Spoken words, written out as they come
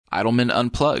Idleman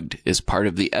Unplugged is part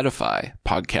of the Edify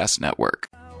podcast network.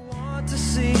 I want to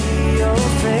see your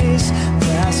face,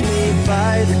 pass me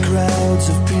by the crowds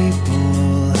of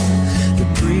people, the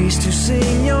priests who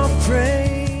sing your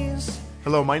praise.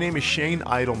 Hello, my name is Shane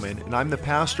Idleman, and I'm the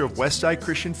pastor of Westside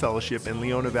Christian Fellowship in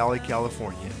Leona Valley,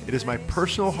 California. It is my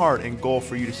personal heart and goal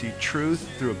for you to see truth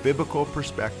through a biblical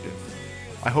perspective.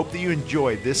 I hope that you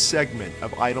enjoy this segment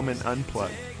of Idleman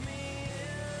Unplugged.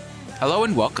 Hello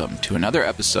and welcome to another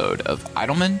episode of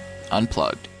Idleman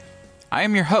Unplugged. I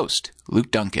am your host, Luke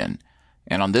Duncan,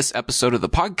 and on this episode of the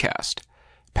podcast,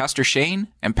 Pastor Shane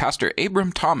and Pastor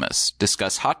Abram Thomas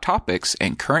discuss hot topics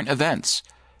and current events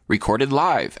recorded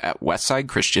live at Westside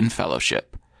Christian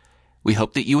Fellowship. We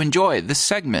hope that you enjoy this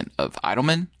segment of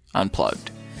Idleman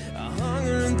Unplugged. I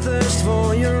hunger and thirst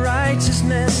for your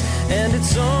righteousness, and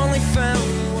it's only found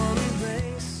in one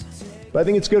embrace. But I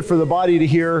think it's good for the body to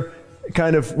hear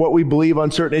kind of what we believe on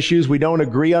certain issues. We don't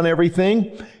agree on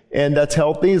everything, and that's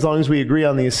healthy as long as we agree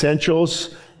on the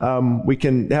essentials. We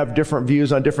can have different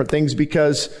views on different things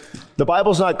because the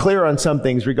Bible's not clear on some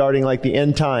things regarding like the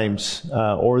end times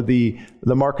or the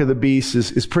mark of the beast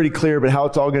is pretty clear, but how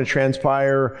it's all going to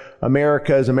transpire,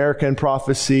 American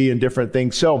prophecy and different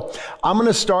things. So I'm going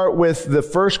to start with the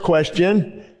first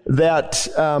question that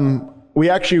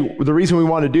the reason we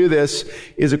want to do this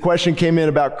is a question came in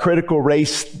about critical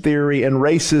race theory and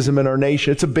racism in our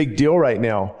nation. It's a big deal right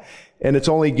now, and it's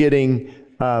only getting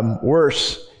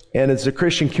worse. And as a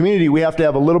Christian community, we have to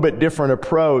have a little bit different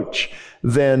approach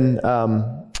than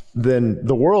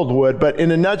the world would. But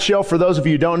in a nutshell, for those of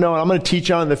you who don't know, and I'm going to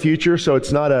teach on it in the future, so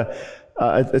it's not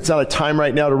a time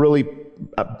right now to really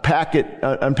unpack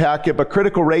it. But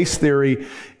critical race theory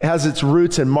has its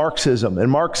roots in Marxism,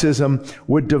 and Marxism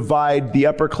would divide the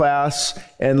upper class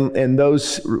and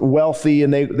those wealthy,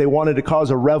 and they wanted to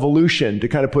cause a revolution to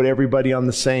kind of put everybody on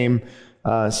the same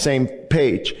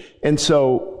page. And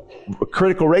so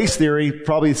critical race theory,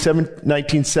 probably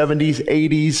 1970s,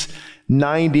 80s,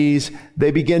 90s, they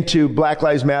begin to, Black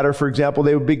Lives Matter, for example,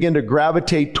 they would begin to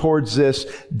gravitate towards this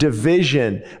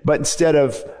division, but instead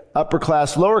of upper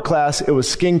class, lower class, it was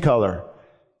skin color.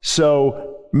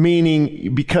 So,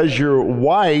 meaning because you're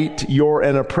white, you're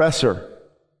an oppressor.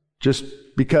 Just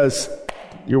because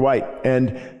you're white.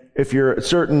 And if you're a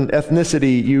certain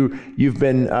ethnicity, you've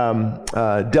been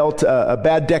dealt a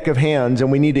bad deck of hands,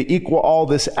 and we need to equal all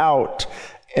this out.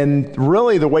 And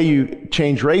really, the way you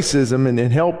change racism and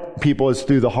help people is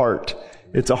through the heart.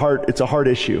 It's a heart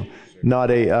issue,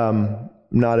 not a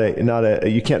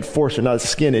you can't force it, not a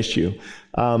skin issue.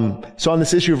 So on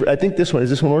this issue, I think is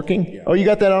this one working? Yeah. Oh, you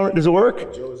got that on? Does it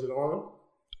work? Joe, is it on? Well,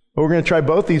 we're going to try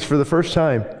both these for the first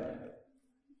time.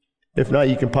 If not,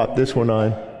 you can pop this one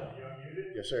on.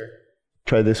 Yes, sir.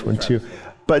 Try this one too.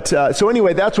 But so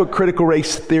anyway, that's what critical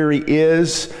race theory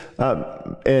is.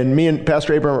 And me and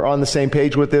Pastor Abram are on the same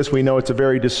page with this. We know it's a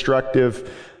very destructive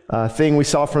thing. We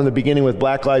saw from the beginning with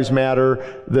Black Lives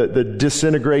Matter, the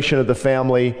disintegration of the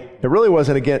family. It really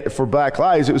wasn't again for Black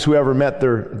lives. It was whoever met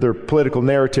their political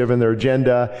narrative and their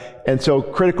agenda. And so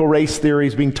critical race theory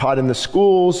is being taught in the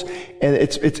schools, and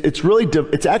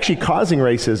it's actually causing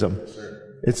racism.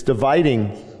 It's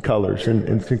dividing colors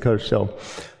and colors. So,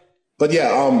 but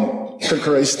yeah,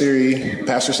 critical race theory,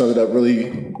 Pastor summed it up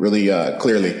really, really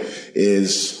clearly.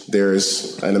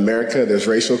 There's in America, there's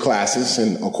racial classes,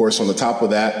 and of course, on the top of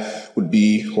that would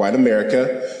be white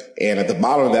America, and at the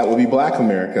bottom of that would be Black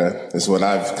America, is what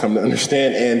I've come to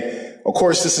understand. And of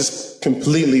course, this is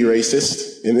completely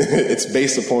racist, and it's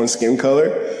based upon skin color.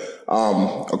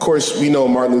 Of course, we know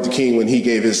Martin Luther King, when he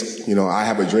gave his, "I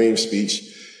have a dream" speech.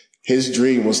 His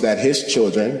dream was that his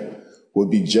children would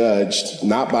be judged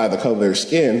not by the color of their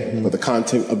skin, but the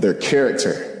content of their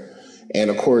character.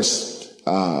 And of course,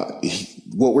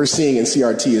 what we're seeing in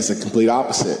CRT is the complete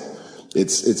opposite.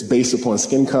 It's based upon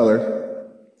skin color,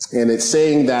 and it's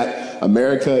saying that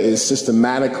America is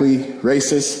systematically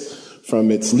racist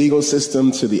from its legal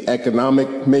system to the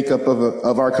economic makeup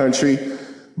of our country.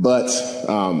 But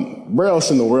where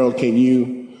else in the world can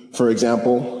you, for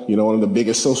example, one of the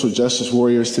biggest social justice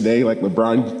warriors today, like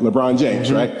LeBron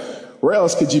James, right? Where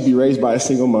else could you be raised by a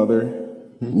single mother,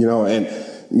 and,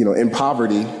 in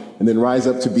poverty, and then rise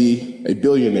up to be a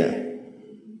billionaire?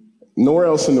 Nowhere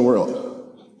else in the world,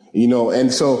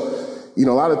 and so, a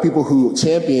lot of people who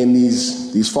champion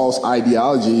these false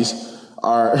ideologies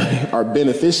are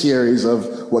beneficiaries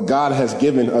of what God has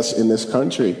given us in this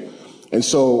country. And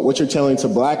so what you're telling to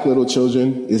Black little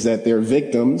children is that they're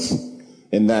victims,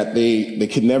 and that they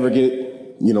could never get,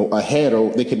 ahead, or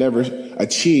they could never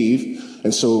achieve.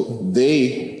 And so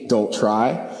they don't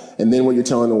try. And then what you're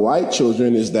telling the white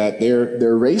children is that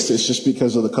they're racist just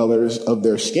because of the colors of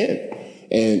their skin.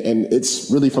 And it's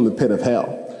really from the pit of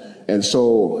hell. And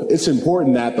so it's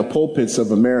important that the pulpits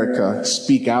of America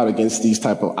speak out against these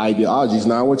type of ideologies.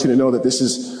 Now, I want you to know that this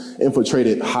has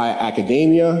infiltrated high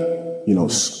academia,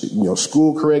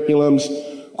 school curriculums,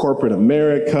 corporate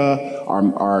America,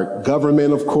 our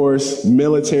government, of course,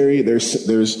 military.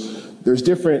 There's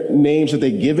different names that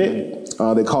they give it.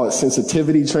 They call it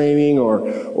sensitivity training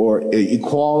or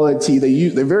equality.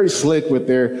 They're very slick with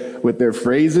their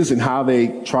phrases and how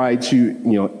they try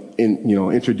to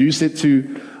introduce it to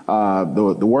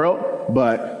the world.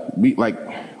 But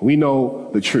we know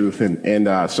the truth,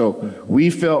 and so we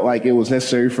felt like it was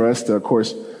necessary for us to, of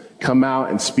course, come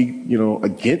out and speak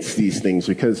against these things,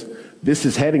 because this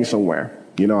is heading somewhere.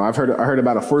 I heard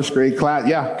about a first grade class.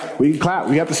 Yeah, we can clap.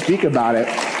 We have to speak about it.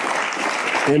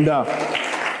 And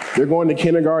they're going to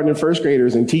kindergarten and first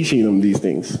graders and teaching them these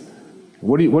things.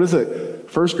 What does a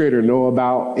first grader know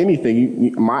about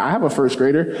anything? I have a first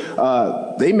grader.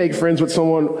 They make friends with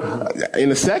someone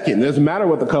in a second. It doesn't matter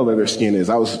what the color of their skin is.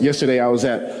 Yesterday I was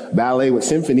at ballet with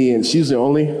Symphony, and she's the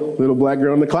only little black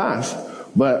girl in the class.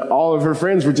 But all of her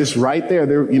friends were just right there.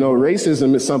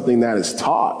 Racism is something that is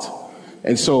taught.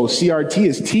 And so CRT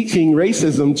is teaching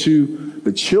racism to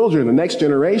the children, the next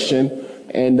generation.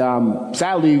 And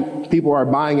sadly, people are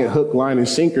buying it hook, line, and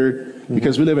sinker,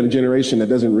 because we live in a generation that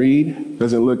doesn't read,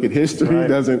 doesn't look at history, right,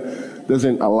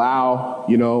 doesn't allow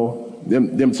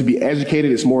them to be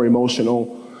educated. It's more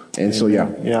emotional, and so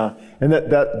yeah. And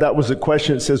that was a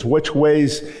question. It says, which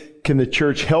ways can the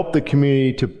church help the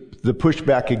community to push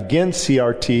back against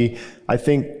CRT? I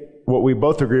think what we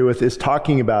both agree with is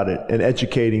talking about it and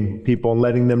educating people and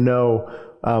letting them know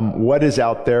what is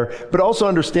out there, but also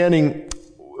understanding.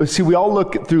 See, we all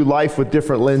look through life with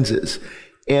different lenses.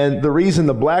 And the reason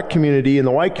the black community and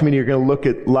the white community are going to look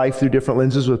at life through different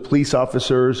lenses with police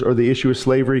officers or the issue of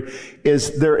slavery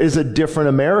is there is a different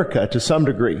America to some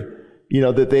degree,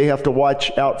 that they have to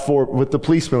watch out for with the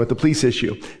policemen, with the police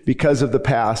issue, because of the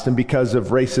past and because of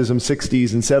racism,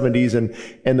 60s and 70s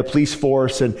and the police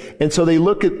force. And so they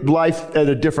look at life at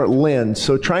a different lens.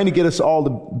 So trying to get us all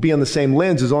to be on the same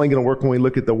lens is only going to work when we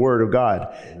look at the Word of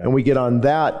God. Amen. And we get on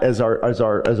that as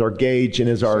our gauge and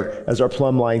as our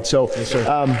plumb line. So,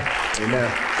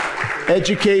 Amen.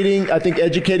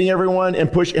 Educating everyone and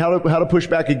how to push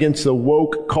back against the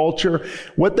woke culture.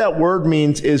 What that word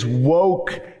means is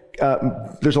woke.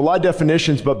 There's a lot of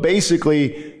definitions, but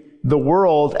basically the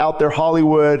world out there,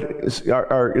 Hollywood,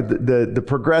 the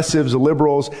progressives, the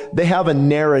liberals, they have a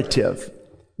narrative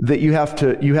that you have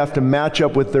to match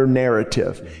up with their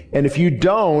narrative. And if you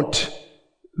don't,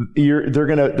 they're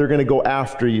gonna go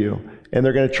after you. And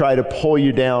they're going to try to pull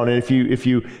you down. And if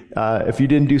you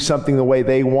didn't do something the way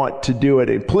they want to do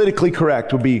it, politically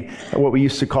correct would be what we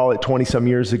used to call it 20 some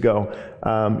years ago.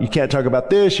 You can't talk about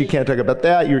this. You can't talk about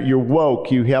that. You're woke.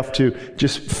 You have to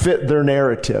just fit their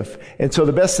narrative. And so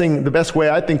the best way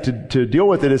I think to deal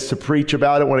with it is to preach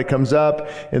about it when it comes up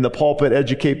in the pulpit,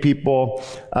 educate people.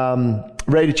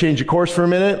 Ready to change the course for a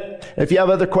minute? If you have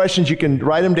other questions, you can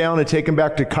write them down and take them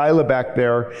back to Kyla back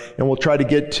there, and we'll try to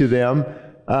get to them.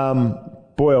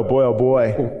 Boy, oh boy, oh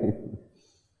boy.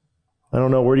 I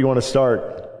don't know. Where do you want to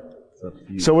start?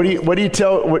 So what do you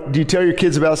tell your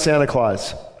kids about Santa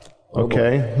Claus?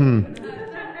 Okay.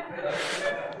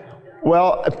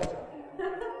 Well,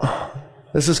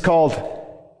 this is called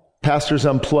Pastors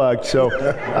Unplugged. So,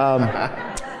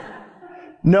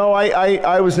 no,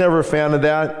 I was never a fan of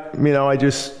that. I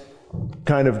just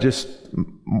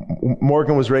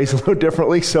Morgan was raised a little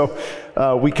differently, so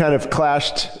we kind of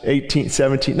clashed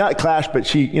 17, not clashed, but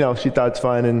she thought it's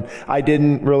fun, and I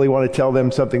didn't really want to tell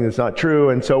them something that's not true,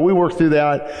 and so we worked through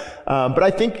that. But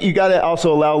I think you got to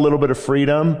also allow a little bit of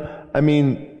freedom.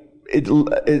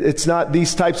 It's not,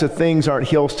 these types of things aren't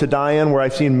hills to die on, where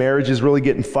I've seen marriages really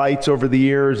get in fights over the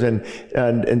years and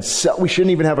so we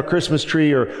shouldn't even have a Christmas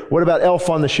tree, or what about Elf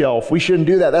on the Shelf? We shouldn't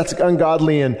do that. That's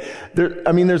ungodly. And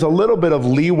there's a little bit of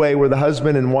leeway where the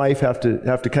husband and wife have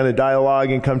to kind of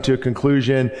dialogue and come to a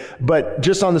conclusion. But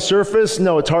just on the surface,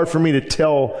 no, it's hard for me to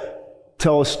tell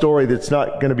a story that's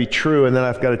not going to be true, and then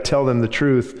I've got to tell them the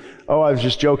truth. Oh, I was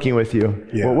just joking with you.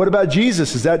 Yeah. Well, what about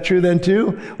Jesus? Is that true then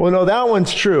too? Well, no, that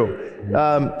one's true.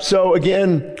 So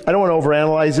again, I don't want to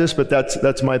overanalyze this, but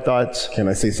that's my thoughts. Can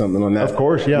I say something on that? Of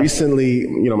course, yeah. Recently,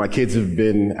 my kids have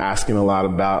been asking a lot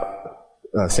about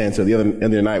Santa. The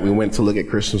other night, we went to look at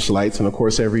Christmas lights, and of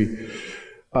course, every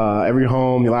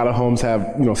home, a lot of homes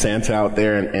have Santa out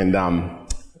there, and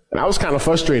I was kind of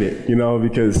frustrated,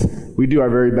 because we do our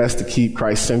very best to keep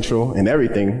Christ central in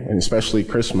everything, and especially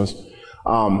Christmas.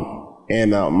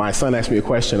 And my son asked me a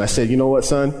question. I said, you know what,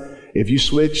 son? If you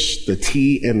switch the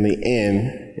T and the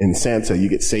N in Santa, you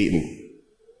get Satan.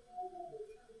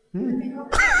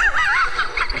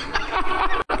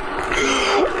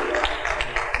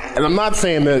 And I'm not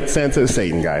saying that Santa is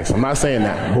Satan, guys. I'm not saying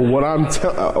that. But what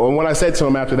I said to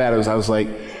him after that is, I was like,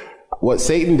 what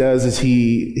Satan does is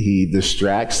he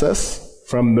distracts us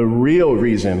from the real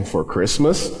reason for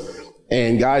Christmas.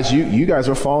 And guys, you guys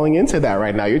are falling into that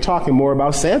right now. You're talking more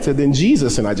about Santa than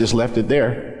Jesus, and I just left it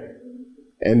there.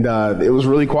 And it was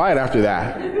really quiet after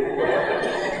that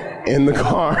in the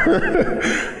car.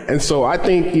 And so I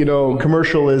think,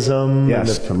 commercialism.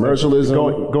 Yes, commercialism.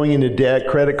 Going into debt,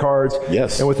 credit cards.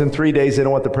 Yes. And within 3 days, they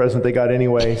don't want the present they got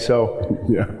anyway. So,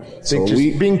 yeah. So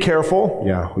being careful.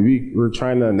 Yeah. We're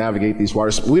trying to navigate these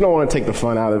waters. We don't want to take the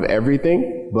fun out of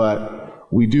everything, but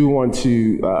we do want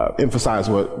to emphasize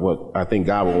what I think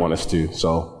God would want us to.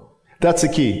 So that's the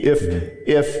key. If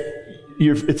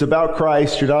it's about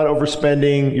Christ, you're not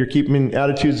overspending, you're keeping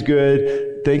attitudes good.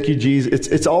 Thank you, Jesus.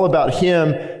 It's all about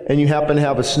Him, and you happen to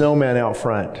have a snowman out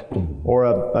front, or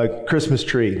a Christmas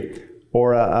tree,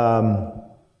 or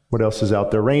what else is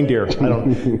out there? Reindeer. I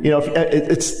don't.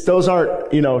 Those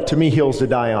aren't. To me, hills to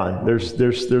die on.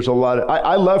 There's a lot of.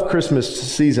 I love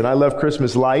Christmas season. I love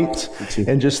Christmas lights,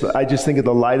 and I just think of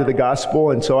the light of the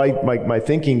gospel, and so my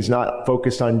thinking's not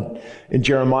focused on. In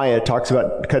Jeremiah, it talks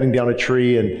about cutting down a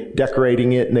tree and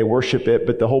decorating it, and they worship it.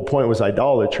 But the whole point was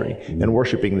idolatry and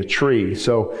worshiping the tree.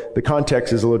 So the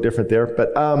context is a little different there,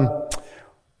 but.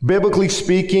 Biblically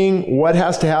speaking, what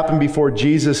has to happen before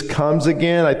Jesus comes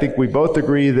again? I think we both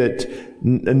agree that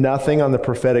nothing on the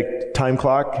prophetic time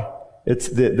clock.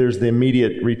 There's the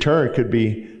immediate return. It could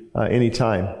be any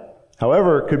time.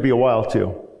 However, it could be a while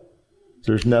too.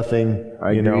 There's nothing,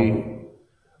 I agree.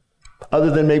 Other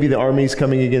than maybe the armies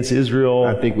coming against Israel.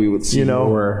 I think we would see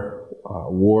more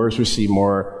wars. We see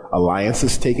more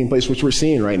alliances taking place, which we're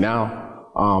seeing right now.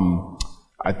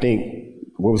 I think.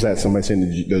 What was that? Somebody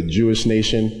saying the Jewish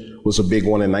nation was a big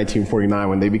one in 1949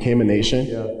 when they became a nation.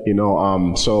 Yeah.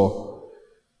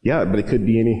 But it could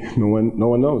be no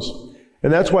one knows.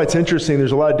 And that's why it's interesting.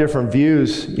 There's a lot of different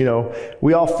views.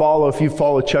 We all follow, if you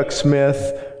follow Chuck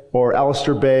Smith or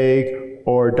Alistair Begg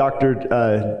or Dr.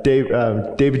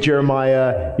 David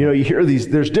Jeremiah, you hear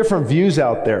there's different views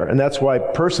out there. And that's why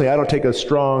personally, I don't take a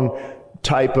strong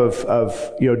type of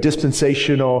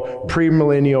dispensational,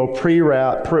 premillennial,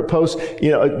 pre-rap, post,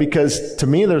 because to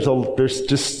me there's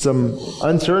just some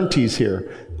uncertainties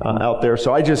here out there.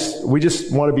 So we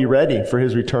just want to be ready for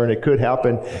His return. It could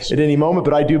happen at any moment,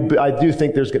 but I do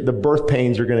think the birth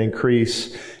pains are going to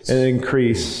increase and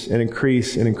increase and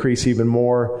increase and increase even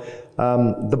more.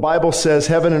 The Bible says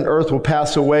heaven and earth will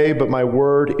pass away, but my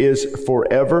word is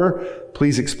forever.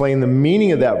 Please explain the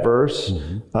meaning of that verse.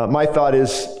 My thought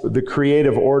is the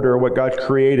creative order, what God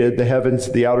created, the heavens,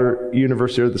 the outer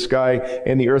universe or the sky,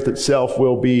 and the earth itself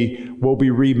will be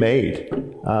remade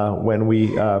when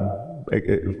we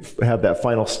have that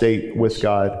final state with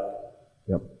God.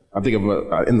 Yep. I think of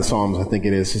in the Psalms, I think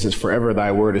it says, forever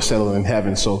thy word is settled in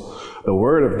heaven. So the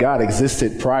word of God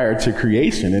existed prior to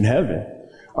creation in heaven.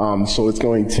 So it's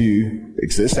going to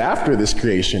exist after this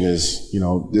creation is,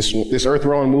 this earth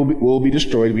realm will be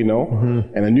destroyed, we know,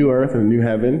 and a new earth and a new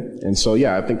heaven. And so,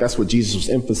 I think that's what Jesus was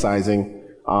emphasizing,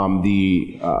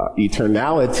 the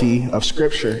eternality of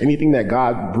Scripture. Anything that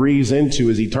God breathes into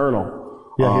is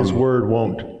eternal. Yeah, His word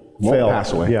won't fail.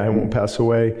 Pass away. Yeah, it won't pass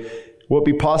away. Will it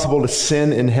be possible to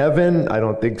sin in heaven? I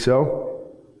don't think so.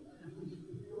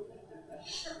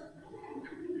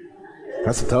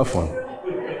 That's a tough one.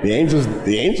 The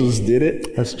angels did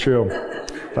it. That's true.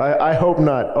 I hope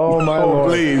not. Oh, my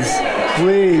Lord. Please.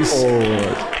 Oh,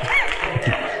 Lord.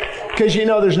 Because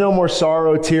there's no more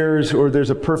sorrow, tears, or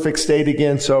there's a perfect state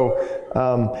again. So,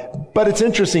 but it's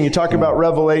interesting. You talk about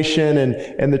Revelation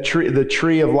and the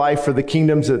tree of life for the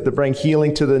kingdoms that bring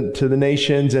healing to the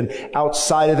nations, and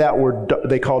outside of that were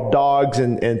they called dogs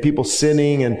and people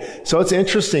sinning, and so it's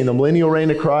interesting. The millennial reign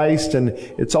of Christ, and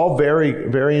it's all very,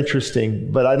 very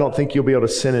interesting. But I don't think you'll be able to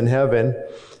sin in heaven.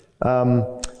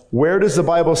 Where does the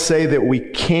Bible say that we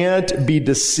can't be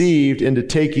deceived into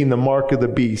taking the mark of the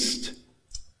beast?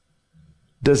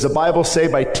 Does the Bible say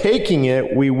by taking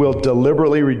it, we will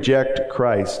deliberately reject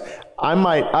Christ? I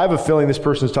have a feeling this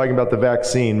person is talking about the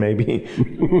vaccine, maybe.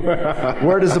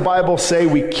 Where does the Bible say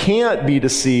we can't be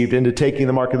deceived into taking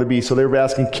the mark of the beast? So they were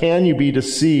asking, can you be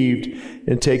deceived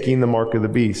in taking the mark of the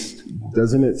beast?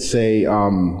 Doesn't it say,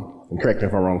 and correct me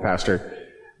if I'm wrong, Pastor,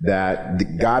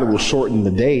 that God will shorten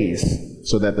the days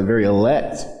so that the very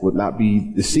elect would not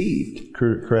be deceived?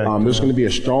 Correct. There's going to be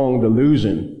a strong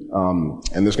delusion,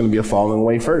 and there's going to be a falling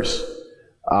away first.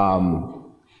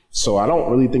 So I don't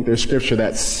really think there's scripture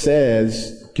that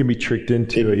says can be tricked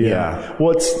into it. Yeah.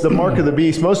 Well, it's the mark of the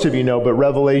beast. Most of you know, but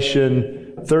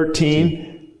Revelation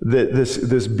 13, that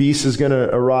this beast is going to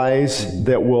arise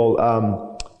that will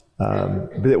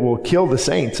kill the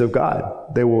saints of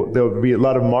God. There will be a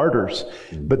lot of martyrs.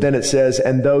 But then it says,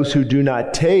 and those who do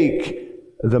not take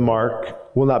the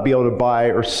mark will not be able to buy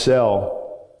or sell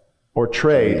or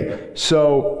trade.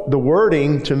 So the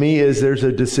wording to me is there's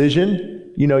a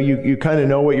decision. You know, you kind of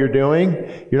know what you're doing.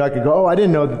 You're not going to go, I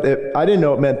didn't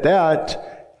know it meant that.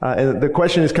 And the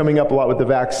question is coming up a lot with the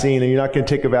vaccine, and you're not going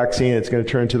to take a vaccine. It's going to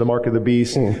turn into the mark of the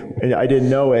beast. And I didn't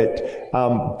know it.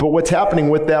 But what's happening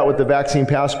with that, with the vaccine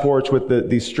passports, with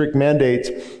these strict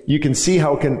mandates, you can see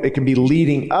how it can be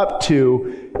leading up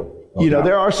to, you know,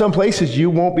 there are some places you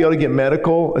won't be able to get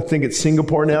medical. I think it's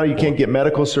Singapore now. You can't get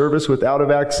medical service without a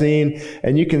vaccine.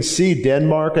 And you can see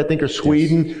Denmark, I think, or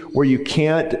Sweden, where you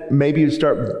can't maybe you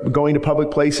start going to public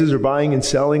places or buying and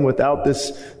selling without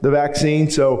the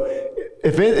vaccine. So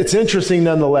it's interesting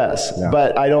nonetheless,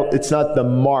 but it's not the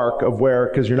mark of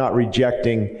because you're not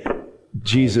rejecting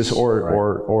Jesus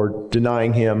or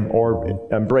denying him or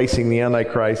embracing the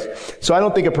Antichrist. So I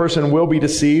don't think a person will be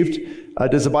deceived.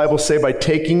 Does the Bible say by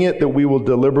taking it that we will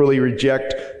deliberately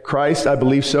reject Christ? I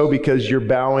believe so, because you're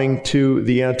bowing to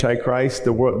the Antichrist,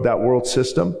 that world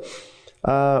system.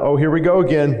 Here we go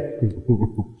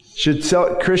again. Should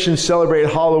Christians celebrate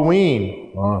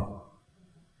Halloween?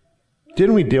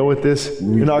 Didn't we deal with this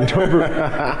in October?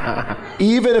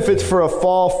 Even if it's for a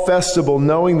fall festival,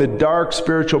 knowing the dark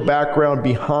spiritual background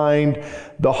behind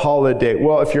the holiday.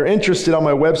 Well, if you're interested, on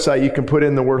my website, you can put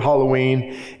in the word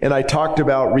Halloween, and I talked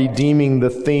about redeeming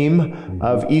the theme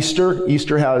of Easter.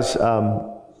 Easter has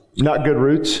not good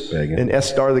roots. And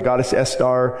Estar, the goddess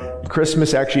Estar.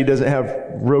 Christmas actually doesn't have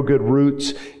real good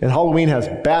roots. And Halloween has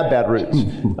bad roots.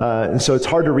 And so it's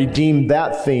hard to redeem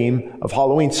that theme of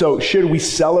Halloween. So should we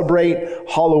celebrate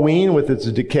Halloween with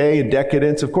its decay and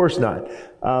decadence? Of course not.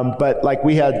 But like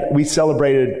we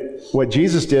celebrated what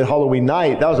Jesus did Halloween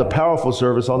night. That was a powerful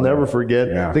service I'll never forget.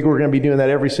 Yeah. I think we're going to be doing that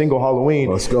every single Halloween.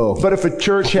 Let's go. But if a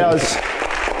church has...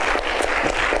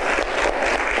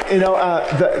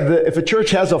 if a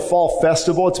church has a fall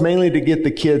festival, it's mainly to get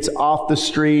the kids off the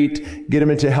street, get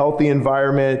them into a healthy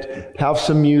environment, have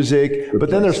some music. But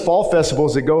then there's fall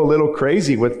festivals that go a little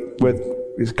crazy with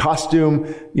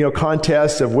costume,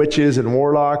 contests of witches and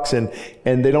warlocks, and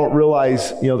they don't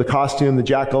realize, the costume, the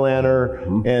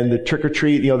jack-o'-lantern, and the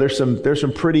trick-or-treat. There's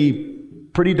some pretty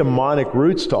demonic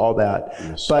roots to all that.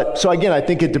 Yes. But so again, I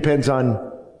think it depends on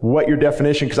what your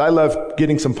definition, because I love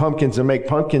getting some pumpkins and make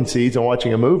pumpkin seeds and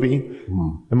watching a movie.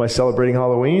 Am I celebrating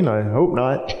Halloween? I hope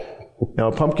not.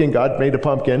 Pumpkin, God made a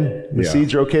pumpkin. The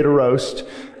seeds are okay to roast.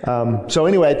 So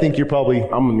anyway, I think you're probably...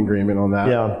 I'm in agreement on that.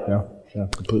 Yeah,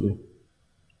 completely.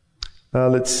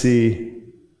 Let's see.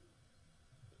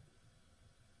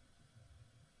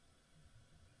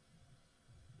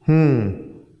 I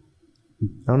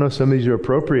don't know if some of these are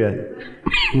appropriate.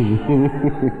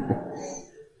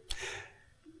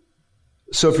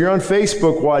 So if you're on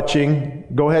Facebook watching,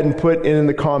 go ahead and put in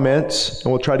the comments,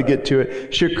 and we'll try to get to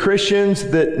it. Should Christians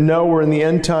that know we're in the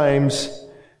end times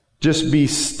just be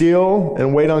still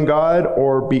and wait on God,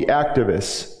 or be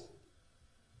activists?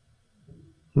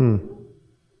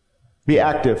 Be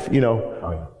active,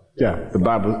 Yeah, the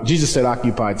Bible, Jesus said,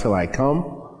 occupy till I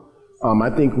come. I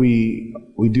think we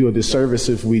do a disservice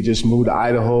if we just move to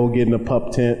Idaho, get in a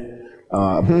pup tent,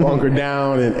 bunker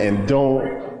down, and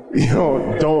don't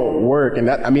work. And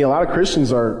that, a lot of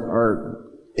Christians are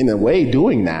in a way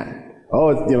doing that.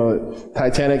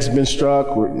 Titanic's been struck,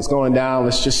 it's going down,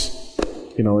 let's just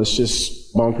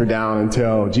bunker down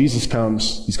until Jesus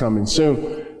comes. He's coming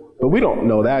soon. But we don't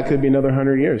know that. It could be another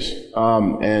 100 years.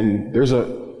 And there's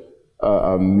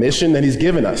a mission that he's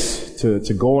given us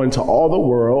to go into all the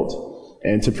world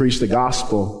and to preach the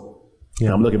gospel.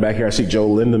 Yeah. I'm looking back here, I see Joe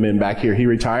Lindemann back here. He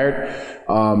retired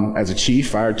as a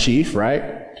fire chief,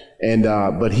 right? And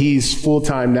but he's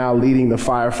full-time now leading the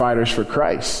firefighters for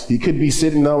Christ. He could be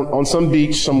sitting on some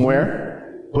beach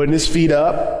somewhere, putting his feet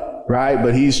up, right?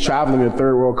 But he's traveling to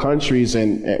third world countries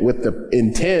and with the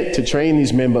intent to train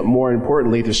these men, but more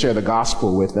importantly, to share the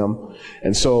gospel with them.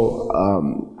 And so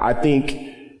I think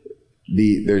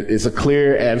there is a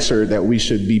clear answer that we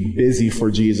should be busy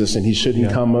for Jesus, and he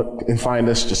shouldn't come up and find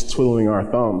us just twiddling our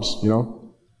thumbs,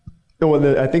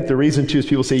 Well, I think the reason too is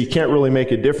people say you can't really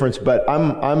make a difference, but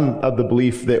I'm of the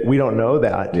belief that we don't know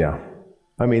that. Yeah.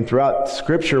 I mean, throughout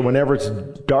Scripture, whenever it's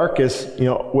darkest,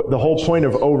 the whole point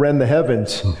of, oh, rend the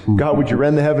heavens. God, would you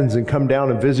rend the heavens and come down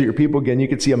and visit your people again? You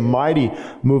could see a mighty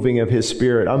moving of His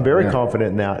Spirit. I'm very confident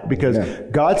in that because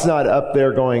God's not up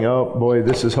there going, oh, boy,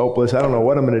 this is hopeless. I don't know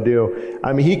what I'm going to do.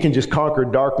 I mean, He can just conquer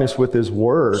darkness with His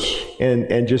Word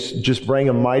and just bring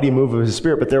a mighty move of His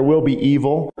Spirit. But there will be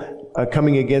evil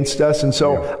coming against us. And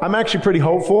so I'm actually pretty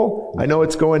hopeful. I know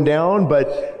it's going down,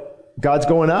 but God's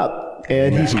going up.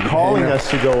 And He's calling us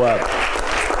to go up.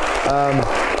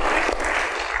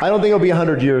 I don't think it'll be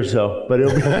 100 years, though, but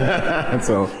it'll be.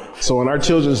 So in our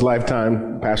children's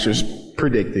lifetime, Pastor's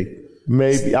predicting.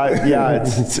 Maybe.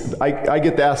 I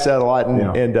get asked that a lot,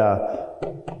 and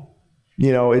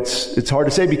it's hard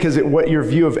to say because what your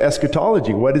view of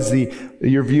eschatology? What is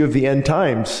your view of the end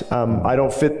times? I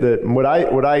don't fit what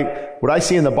I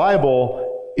see in the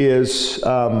Bible is.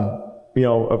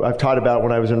 I've taught about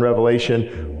when I was in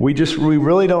Revelation. We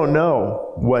really don't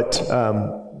know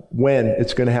when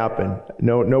it's going to happen.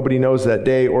 Nobody knows that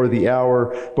day or the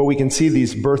hour, but we can see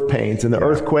these birth pains and the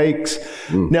earthquakes.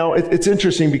 Now, it's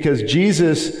interesting because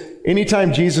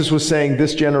anytime Jesus was saying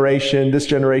this generation,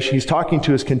 He's talking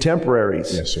to His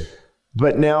contemporaries. Yes, sir.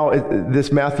 But now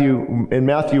in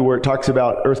Matthew where it talks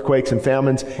about earthquakes and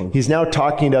famines, He's now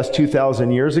talking to us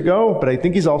 2,000 years ago, but I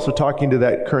think He's also talking to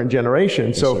that current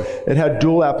generation. So it had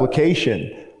dual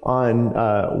application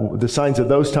on the signs of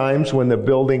those times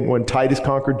when Titus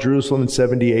conquered Jerusalem in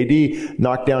 70 AD,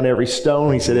 knocked down every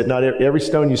stone. He said not every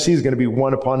stone you see is going to be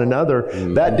one upon another.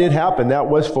 That did happen. That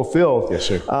was fulfilled. Yes,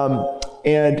 sir.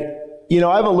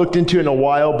 I haven't looked into it in a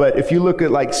while, but if you look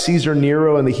at like Caesar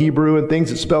Nero in the Hebrew and things,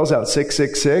 it spells out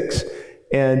 666.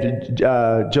 And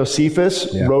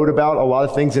Josephus wrote about a lot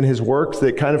of things in his works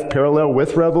that kind of parallel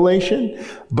with Revelation.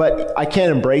 But I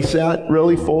can't embrace that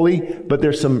really fully. But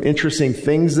there's some interesting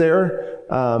things there.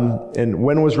 And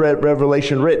when was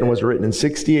Revelation written? Was it written in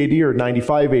 60 AD or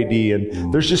 95 AD?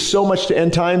 And there's just so much to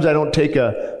end times. I don't take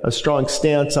a strong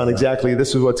stance on exactly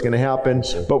this is what's going to happen.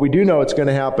 But we do know it's going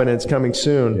to happen and it's coming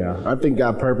soon. Yeah, I think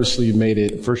God purposely made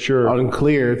it for sure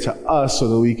unclear to us so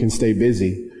that we can stay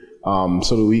busy, so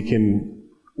that we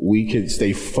can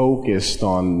stay focused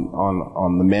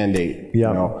on the mandate.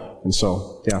 And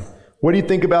so, What do you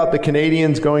think about the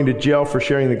Canadians going to jail for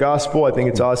sharing the gospel? I think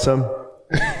it's awesome.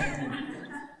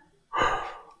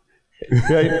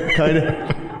 Right, kind of.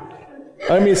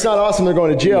 I mean, it's not awesome they're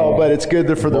going to jail, but it's good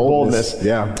for their boldness.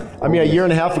 Yeah. I mean, a year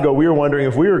and a half ago, we were wondering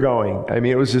if we were going. I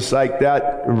mean, it was just like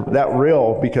that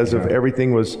real because of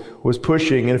everything was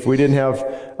pushing. And if we didn't have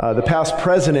the past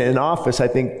president in office, I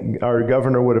think our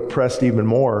governor would have pressed even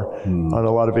more on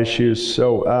a lot of issues.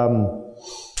 So,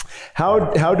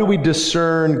 how do we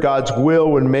discern God's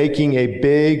will when making a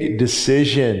big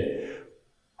decision?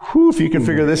 If you can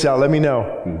figure this out, let me know.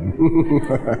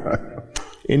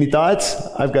 Any thoughts?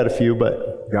 I've got a few,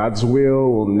 but God's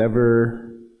will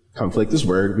never conflict His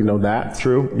word. We know that.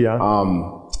 True. Yeah.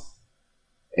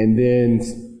 And then,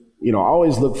 I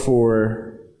always look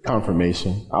for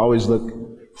confirmation. I always look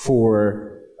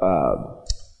for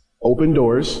open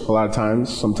doors. A lot of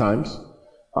times, sometimes,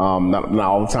 not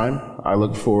all the time. I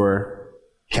look for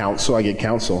counsel. I get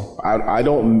counsel. I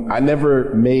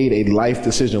never made a life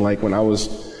decision like when I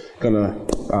was gonna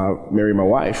marry my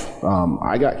wife.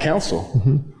 I got counsel.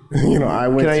 Can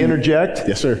I interject?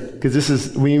 Yes, sir. Because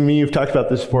you've talked about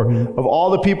this before. Of all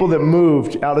the people that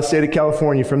moved out of the state of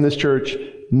California from this church,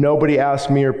 nobody asked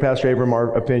me or Pastor Abram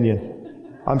our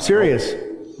opinion. I'm serious.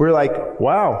 We're like,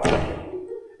 wow.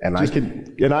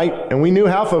 And we knew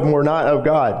half of them were not of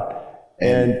God.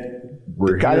 And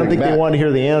I don't think they want to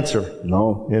hear the answer.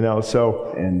 No.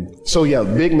 So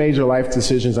big major life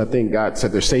decisions. I think God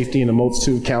said there's safety in a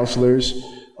multitude of counselors.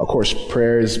 Of course,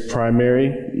 prayer is primary.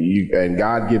 And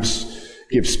God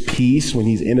gives peace when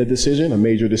He's in a decision, a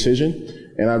major decision.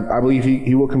 And I believe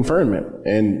He will confirm it.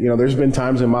 And, there's been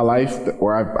times in my life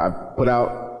where I've put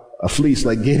out a fleece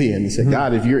like Gideon and said,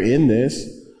 God, if you're in this,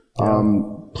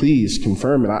 please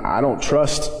confirm it. I don't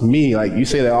trust me. Like you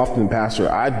say that often, Pastor.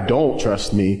 I don't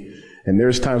trust me. And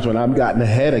there's times when I've gotten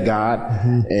ahead of God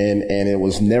and it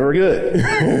was never good.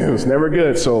 It was never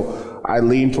good. So I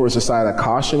lean towards the side of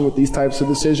caution with these types of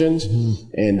decisions.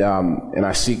 And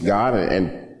I seek God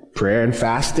and prayer and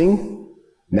fasting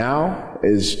now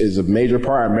is a major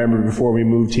part. I remember before we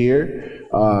moved here,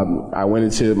 I went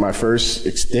into my first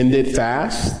extended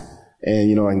fast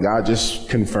and God just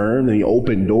confirmed and He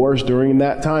opened doors during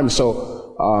that time.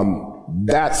 So,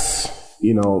 that's,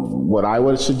 what I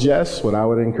would suggest, what I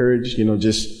would encourage,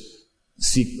 just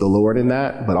seek the Lord in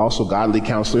that, but also godly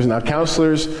counselors. Now,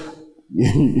 counselors,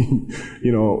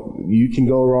 You can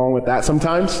go wrong with that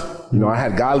sometimes. I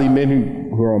had godly men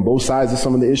who are on both sides of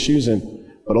some of the issues,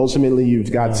 but ultimately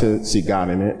you've got to see God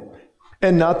in it.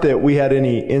 And not that we had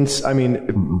any,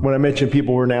 when I mentioned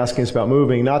people weren't asking us about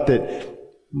moving, not that,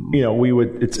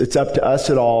 it's up to us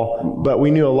at all, but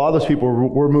we knew a lot of those people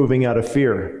were moving out of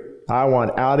fear. I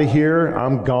want out of here.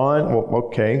 I'm gone. Well,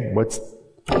 okay.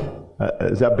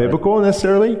 Is that biblical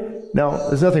necessarily? Now,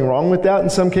 there's nothing wrong with that in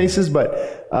some cases,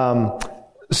 but,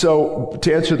 so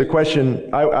to answer the question,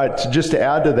 just to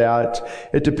add to that,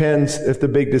 it depends if the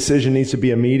big decision needs to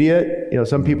be immediate.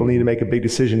 Some people need to make a big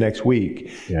decision next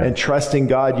week. Yeah. And trusting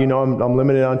God, I'm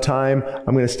limited on time.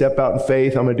 I'm going to step out in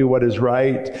faith. I'm going to do what is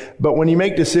right. But when you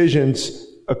make decisions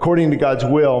according to God's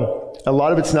will, a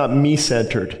lot of it's not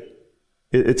me-centered.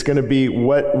 It's going to be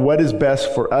what is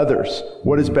best for others.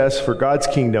 What is best for God's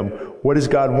kingdom? What does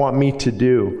God want me to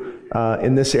do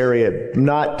in this area?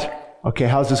 Not, okay,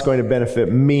 how's this going to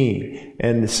benefit me?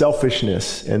 And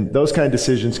selfishness and those kind of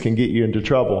decisions can get you into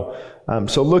trouble.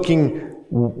 So looking,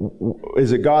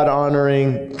 is it God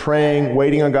honoring, praying,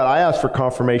 waiting on God? I ask for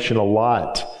confirmation a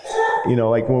lot.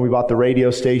 Like when we bought the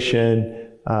radio station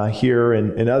here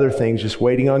and other things, just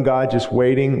waiting on God, just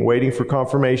waiting for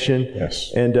confirmation.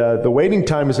 Yes. And the waiting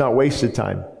time is not wasted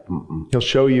time. Mm-mm. He'll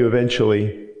show you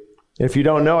eventually. If you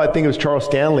don't know, I think it was Charles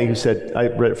Stanley who said,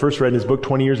 first read in his book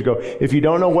 20 years ago, if you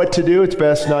don't know what to do, it's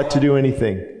best not to do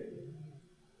anything.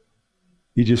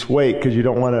 You just wait because you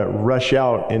don't want to rush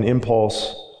out in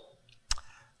impulse.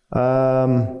 I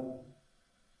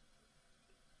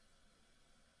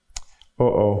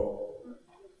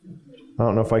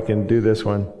don't know if I can do this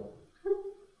one.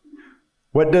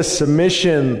 What does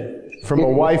submission from a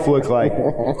wife look like?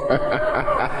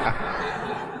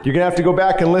 You're going to have to go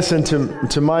back and listen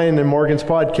to mine and Morgan's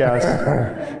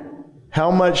podcast.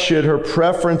 How much should her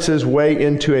preferences weigh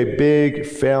into a big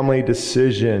family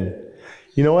decision?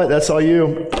 You know what? That's all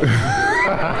you.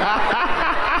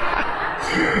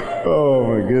 Oh,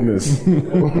 my goodness.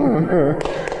 Where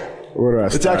do I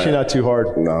start? It's actually not too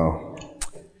hard. No.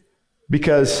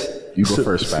 Because you go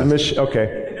first, submission.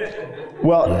 Okay.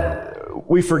 Well,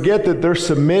 we forget that they're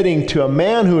submitting to a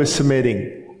man who is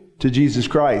submitting to Jesus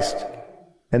Christ.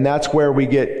 And that's where we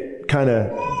get kind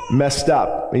of messed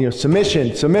up. Submission.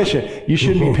 You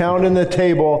shouldn't be pounding the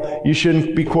table. You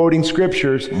shouldn't be quoting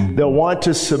scriptures. They'll want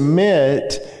to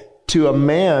submit to a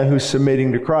man who's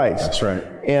submitting to Christ. That's right.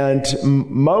 And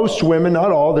most women,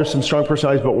 not all, there's some strong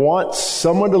personalities, but want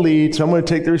someone to lead, someone to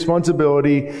take the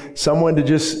responsibility, someone to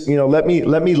just, you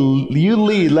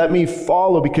lead, let me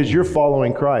follow because you're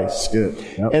following Christ. Good.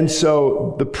 Yep. And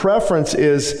so the preference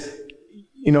is,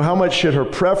 how much should her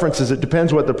preferences, it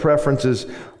depends what the preferences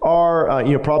are,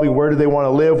 probably where do they want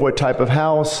to live, what type of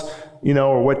house,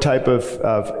 or what type of,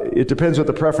 it depends what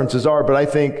the preferences are, but I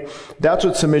think that's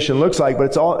what submission looks like, but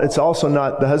it's also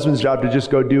not the husband's job to just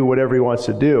go do whatever he wants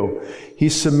to do.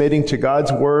 He's submitting to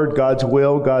God's word, God's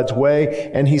will, God's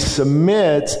way, and he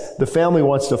submits, the family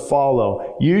wants to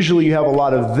follow. Usually you have a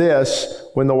lot of this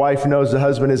when the wife knows the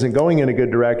husband isn't going in a good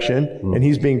direction, and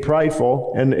he's being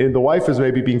prideful, and the wife is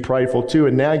maybe being prideful too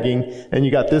and nagging, and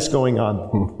you got this going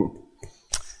on.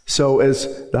 So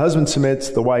as the husband submits,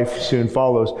 the wife soon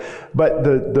follows. But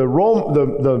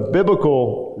the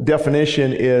biblical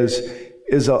definition is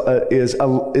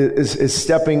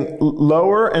stepping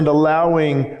lower and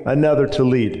allowing another to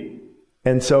lead.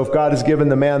 And so if God has given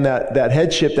the man that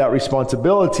headship, that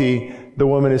responsibility, the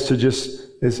woman is to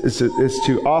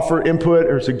to offer input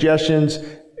or suggestions,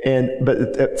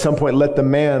 but at some point let the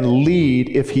man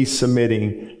lead if he's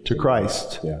submitting to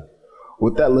Christ. Yeah.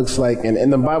 What that looks like, and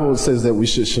in the Bible it says that we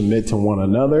should submit to one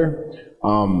another.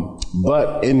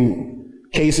 But in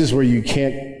cases where you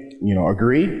can't,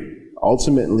 agree,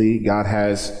 ultimately God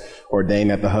has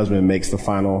ordained that the husband makes the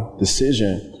final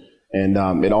decision.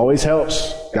 And it always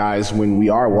helps, guys, when we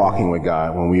are walking with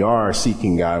God, when we are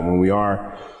seeking God, when we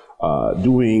are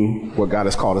doing what God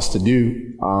has called us to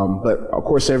do. But of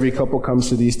course, every couple comes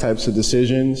to these types of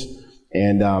decisions.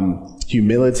 And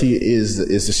humility is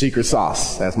the secret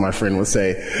sauce, as my friend would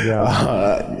say.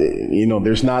 Yeah.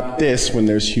 There's not this when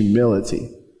there's humility.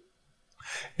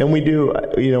 And we do,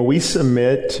 we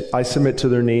submit. I submit to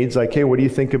their needs. Like, hey, what do you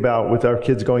think about with our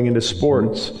kids going into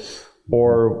sports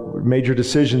or major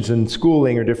decisions in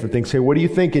schooling or different things? Hey, what do you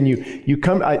think? And you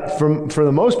come, for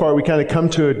the most part, we kind of come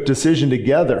to a decision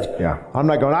together. Yeah. I'm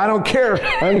not going, I don't care.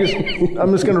 I'm just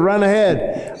going to run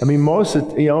ahead. I mean, most,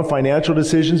 financial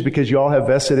decisions, because you all have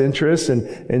vested interests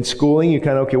in schooling, you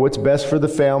kind of, okay, what's best for the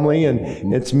family?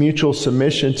 And it's mutual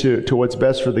submission to what's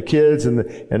best for the kids and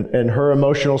her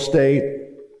emotional state.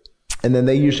 And then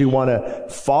they usually want to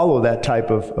follow that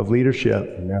type of leadership.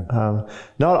 Yeah.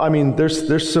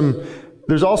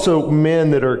 There's also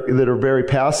men that are very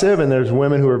passive, and there's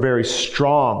women who are very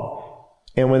strong.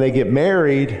 And when they get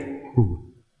married,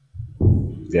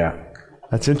 Yeah.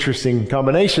 that's an interesting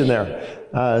combination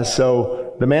there.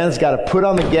 So the man's got to put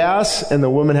on the gas, and the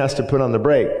woman has to put on the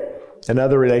brake. In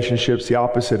other relationships, the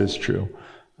opposite is true.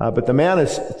 But the man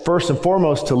is first and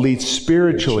foremost to lead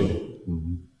spiritually.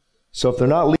 So if they're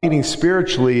not leading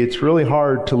spiritually, it's really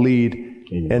hard to lead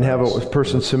and have a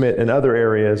person submit in other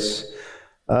areas.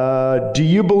 Do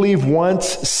you believe once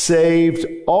saved,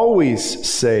 always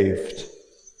saved?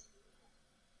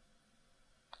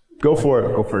 Go for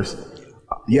it. Go first.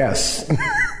 Yes.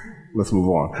 Let's move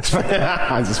on.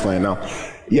 I'm just playing now.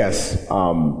 Yes.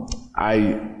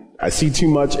 I see too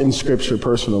much in Scripture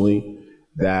personally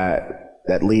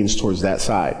that leans towards that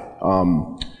side.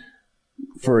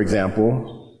 For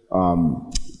example,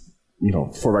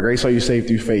 for by grace are you saved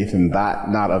through faith, and that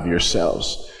not of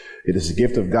yourselves. It is a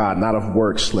gift of God, not of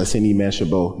works, lest any man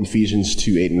should boast. Ephesians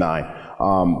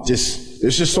 2:8-9.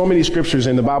 There's just so many scriptures,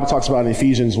 and the Bible talks about in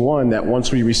Ephesians 1 that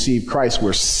once we receive Christ,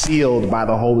 we're sealed by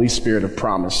the Holy Spirit of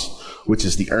promise, which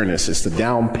is the earnest. It's the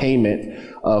down payment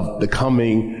of the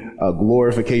coming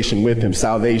glorification with Him,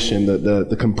 salvation,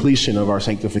 the completion of our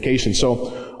sanctification.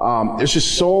 So there's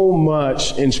just so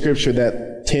much in Scripture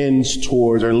that tends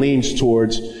towards or leans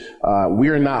towards we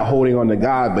are not holding on to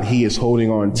God, but He is holding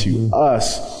on to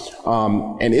us.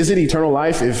 And is it eternal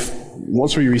life if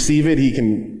once we receive it, He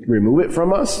can remove it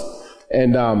from us?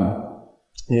 And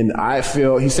I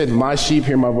feel, He said, my sheep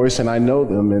hear my voice and I know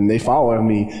them and they follow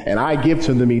me, and I give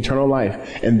to them eternal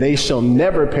life, and they shall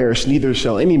never perish, neither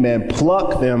shall any man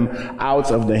pluck them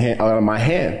out of my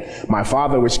hand. My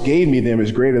Father which gave me them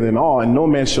is greater than all, and no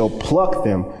man shall pluck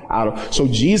them out of. So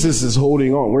Jesus is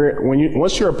holding on.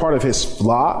 Once you're a part of His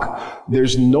flock,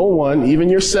 there's no one, even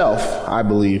yourself, I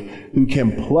believe, who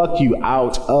can pluck you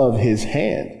out of His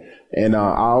hand. And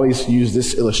I always use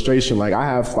this illustration. Like, I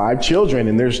have 5 children,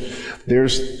 and there's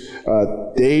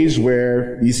days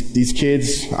where these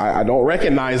kids, I don't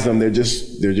recognize them. They're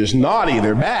just naughty.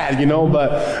 They're bad,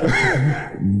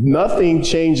 but nothing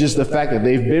changes the fact that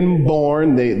they've been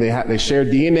born. They share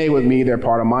DNA with me. They're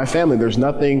part of my family. There's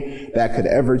nothing that could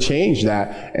ever change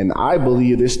that. And I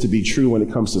believe this to be true when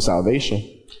it comes to salvation.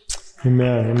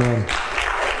 Amen. Amen.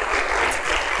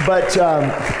 But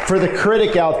for the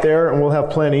critic out there, and we'll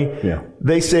have plenty,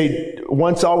 they say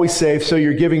once always saved, so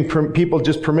you're giving people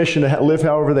just permission to live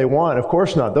however they want. Of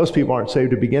course not. Those people aren't saved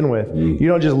to begin with. You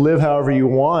don't just live however you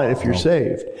want if you're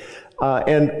saved.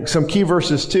 And some key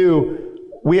verses too,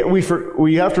 we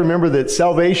have to remember that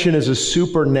salvation is a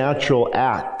supernatural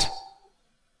act.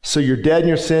 So you're dead in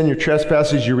your sin, your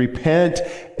trespasses, you repent,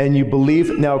 and you believe.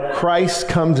 Now Christ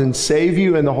comes and saves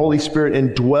you, and the Holy Spirit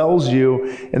indwells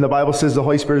you. And the Bible says the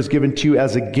Holy Spirit is given to you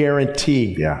as a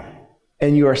guarantee. Yeah.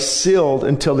 And you are sealed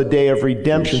until the day of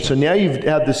redemption. So now you've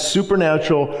had this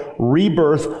supernatural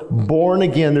rebirth, born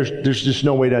again. There's just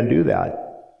no way to undo that.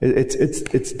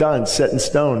 It's done, set in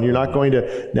stone. You're not going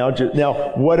to now.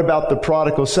 What about the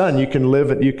prodigal son? You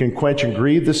can quench and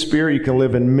grieve the Spirit. You can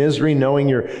live in misery, knowing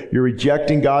you're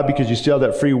rejecting God because you still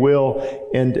have that free will.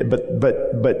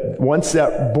 But once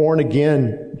that born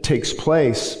again takes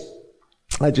place,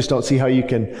 I just don't see how you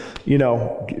can,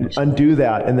 undo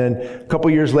that. And then a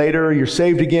couple years later, you're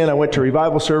saved again. I went to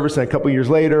revival service, and a couple years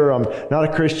later, I'm not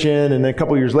a Christian. And then a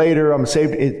couple years later, I'm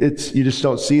saved. You just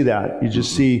don't see that. You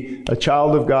just see a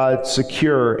child of God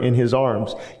secure in His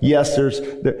arms. Yes,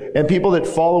 and people that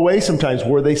fall away sometimes,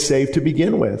 were they saved to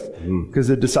begin with? Because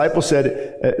the disciples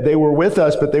said they were with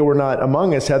us, but they were not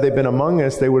among us. Had they been among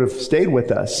us, they would have stayed with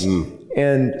us.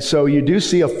 And so you do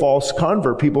see a false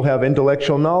convert. People have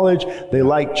intellectual knowledge. They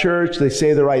like church. They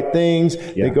say the right things.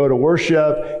 They go to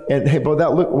worship. And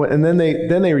and then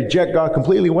they reject God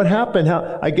completely. What happened?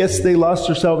 I guess they lost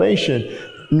their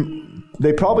salvation.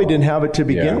 They probably didn't have it to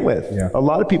begin with. A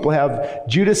lot of people have.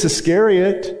 Judas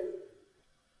Iscariot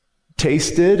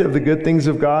tasted of the good things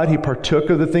of God. He partook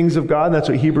of the things of God. And that's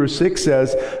what Hebrews 6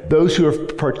 says. Those who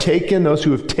have partaken, those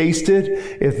who have tasted,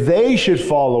 if they should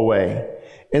fall away.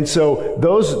 And so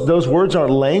those words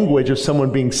aren't language of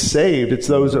someone being saved. It's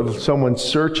those of someone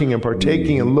searching and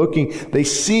partaking and looking. They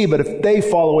see, but if they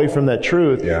fall away from that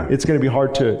truth, it's going to be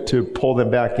hard to pull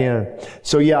them back in.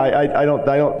 So I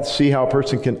don't see how a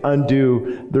person can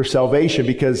undo their salvation,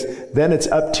 because then it's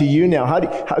up to you now.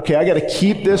 Okay, I got to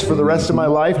keep this for the rest of my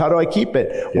life. How do I keep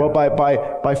it? Well,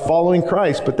 by following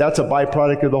Christ, but that's a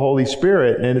byproduct of the Holy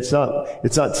Spirit, and it's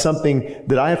not something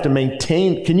that I have to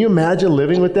maintain. Can you imagine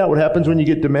living with that? What happens when you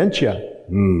get dementia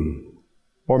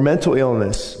or mental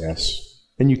illness? Yes.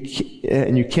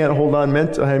 and you can't hold on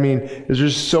mentally. I mean, there's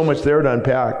just so much there to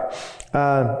unpack.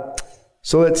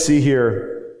 So let's see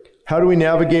here. How do we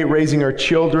navigate raising our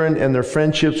children and their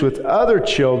friendships with other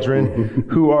children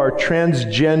who are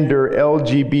transgender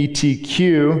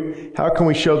LGBTQ? How can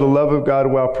we show the love of God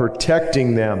while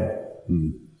protecting them?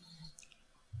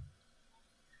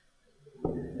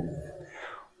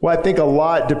 Well, I think a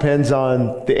lot depends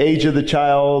on the age of the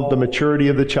child, the maturity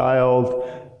of the child.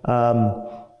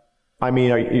 I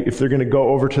mean, if they're going to go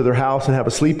over to their house and have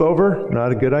a sleepover,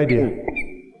 not a good idea.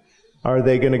 Are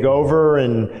they going to go over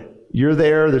and you're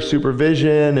there, there's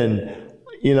supervision, and,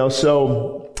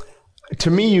 so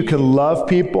to me, you can love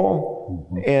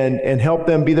people and help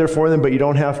them, be there for them, but you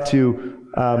don't have to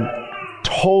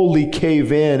totally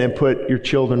cave in and put your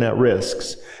children at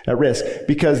risk,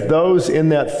 because those in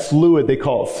that fluid, they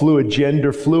call it fluid,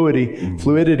 gender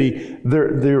fluidity,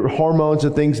 their hormones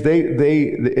and things,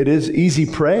 it is easy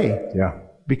prey. Yeah.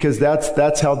 Because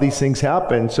that's how these things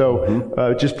happen.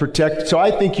 So just protect. So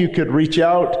I think you could reach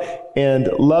out and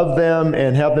love them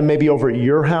and have them maybe over at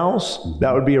your house.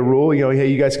 That would be a rule. Hey,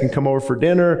 you guys can come over for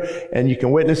dinner and you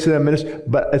can witness to them.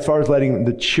 But as far as letting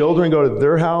the children go to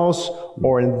their house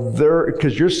or in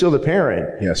because you're still the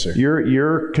parent. Yes, sir.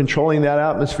 You're controlling that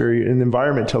atmosphere and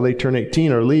environment until they turn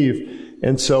 18 or leave.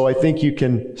 And so I think you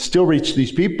can still reach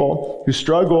these people who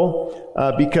struggle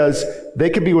because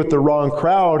they could be with the wrong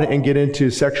crowd and get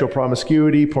into sexual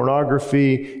promiscuity,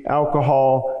 pornography,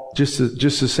 alcohol, just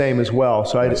the same as well.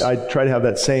 So I try to have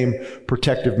that same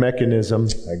protective mechanism.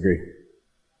 I agree.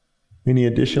 Any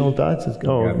additional thoughts?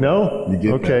 Oh, no? You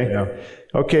get okay. That,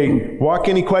 yeah. Okay. Walk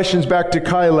any questions back to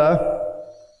Kyla.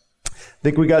 I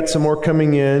think we got some more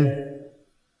coming in.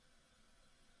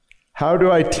 How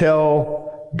do I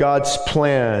tell God's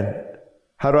plan?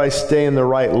 How do I stay in the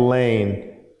right lane?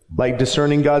 Like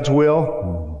discerning God's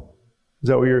will? Is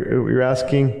that what you're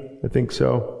asking? I think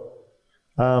so.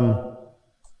 How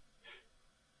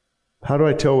do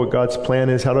I tell what God's plan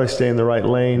is? How do I stay in the right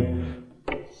lane?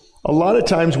 A lot of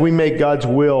times we make God's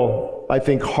will, I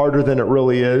think, harder than it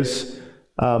really is,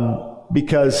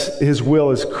 because His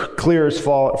will is clear as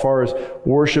far as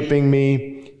worshiping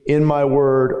me, in my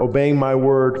word, obeying my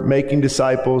word, making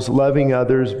disciples, loving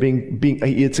others, being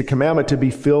it's a commandment to be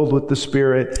filled with the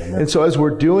Spirit. Amen. And so as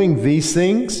we're doing these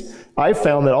things, I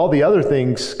found that all the other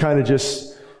things kind of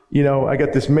just, I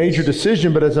got this major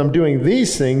decision, but as I'm doing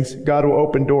these things, God will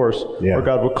open doors, or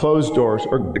God will close doors,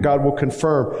 or God will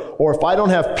confirm. Or if I don't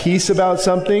have peace about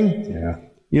something,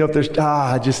 if there's,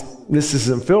 this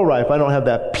doesn't feel right. If I don't have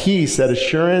that peace, that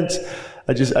assurance,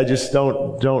 I just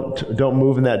don't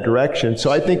move in that direction.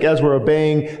 So I think as we're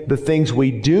obeying the things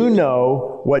we do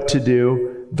know what to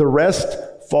do, the rest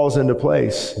falls into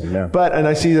place. Yeah. And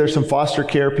I see there's some foster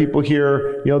care people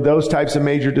here, those types of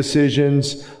major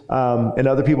decisions, and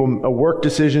other people, work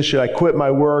decisions. Should I quit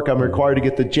my work? I'm required to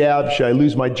get the jab. Should I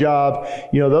lose my job?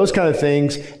 Those kind of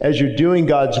things. As you're doing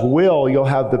God's will, you'll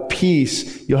have the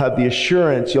peace, you'll have the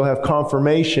assurance, you'll have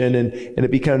confirmation, and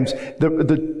it becomes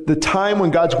the time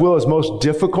when God's will is most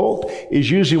difficult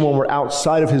is usually when we're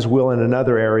outside of His will in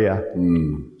another area.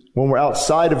 When we're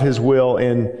outside of His will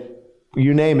in,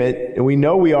 you name it, and we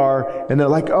know we are, and they're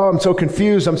like, oh, I'm so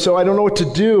confused, I don't know what to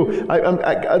do,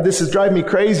 this is driving me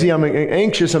crazy, I'm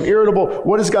anxious, I'm irritable,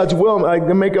 what is God's will? I'm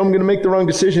going to make the wrong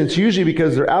decision. It's usually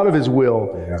because they're out of His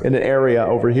will in an area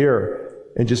over here,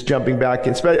 and just jumping back.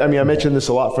 I mentioned this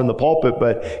a lot from the pulpit,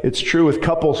 but it's true with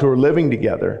couples who are living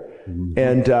together,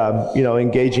 and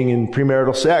engaging in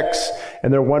premarital sex,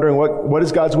 and they're wondering what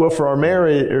is God's will for our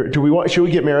marriage, or should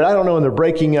we get married? I don't know. And they're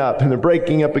breaking up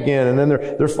again, and then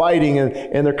they're fighting,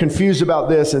 and they're confused about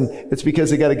this, and it's because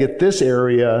they got to get this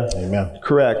area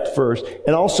correct first.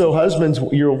 And also, husbands,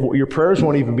 your prayers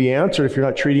won't even be answered if you're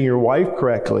not treating your wife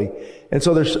correctly. And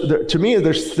so to me,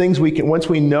 there's things we can, once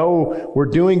we know we're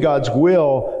doing God's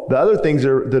will, the other things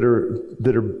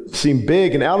that seem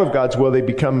big and out of God's will, they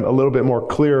become a little bit more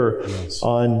clear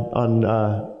on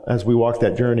as we walk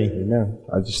that journey. Amen.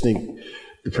 I just think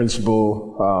the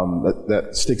principle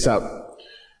that sticks out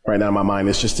right now in my mind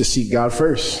is just to seek God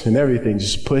first in everything.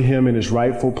 Just put Him in His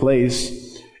rightful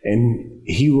place, and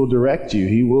He will direct you.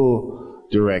 He will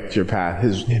direct your path.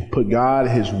 Put God,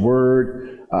 His Word,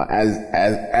 as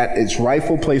at its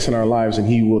rightful place in our lives, and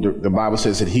He will. The Bible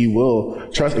says that He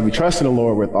will trust. If we trust in the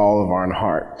Lord with all of our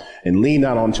heart and lean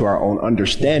not onto our own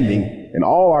understanding, in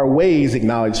all our ways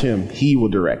acknowledge Him, He will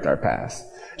direct our paths.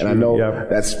 And I know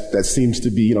that seems to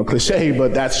be cliche,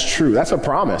 but that's true. That's a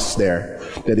promise there,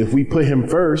 that if we put Him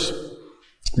first,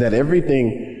 that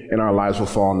everything in our lives will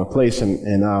fall into place.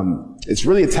 And it's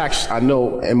really attached. I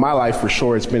know in my life for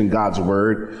sure, it's been God's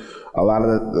Word. a lot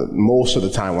of most of the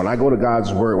time when I go to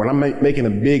God's word, when I'm making a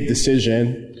big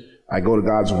decision, I go to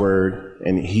God's word,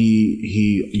 and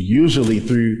he usually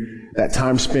through that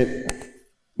time spent,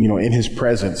 in his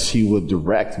presence, he would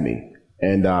direct me.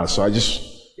 And, so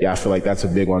I feel like that's a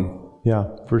big one. Yeah,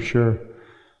 for sure.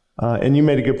 And you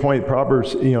made a good point.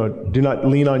 Proverbs, do not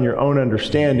lean on your own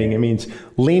understanding. It means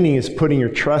leaning is putting your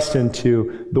trust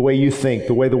into the way you think,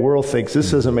 the way the world thinks.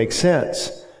 This doesn't make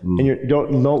sense. And you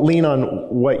don't lean on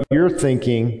what you're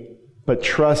thinking, but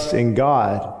trust in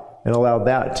God and allow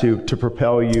that to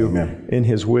propel you in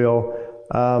his will.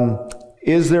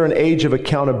 Is there an age of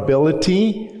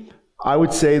accountability? I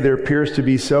would say there appears to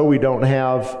be so. We don't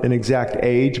have an exact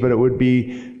age, but it would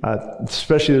be,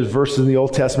 especially there's verses in the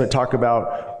Old Testament talk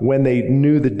about when they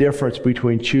knew the difference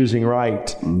between choosing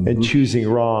right and choosing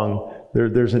wrong.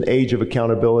 There's an age of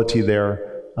accountability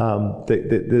there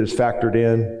that is factored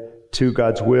in to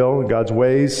God's will, God's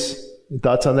ways.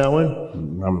 Thoughts on that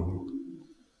one?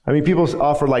 I mean, people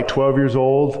offer like 12 years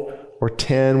old or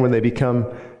 10 when they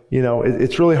become,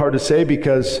 it's really hard to say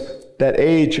because that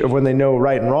age of when they know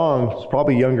right and wrong is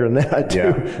probably younger than that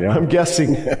too. Yeah. I'm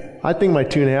guessing. I think my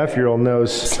 2.5-year-old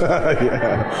knows.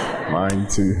 Yeah, mine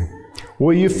too.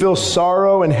 Will you feel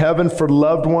sorrow in heaven for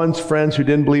loved ones, friends who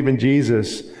didn't believe in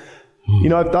Jesus?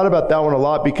 I've thought about that one a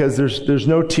lot because there's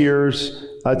no tears.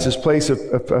 It's this place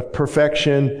of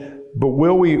perfection. But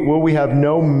will we have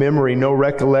no memory, no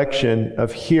recollection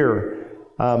of here?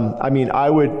 I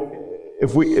would.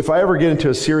 If I ever get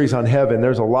into a series on heaven,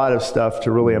 there's a lot of stuff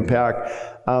to really unpack.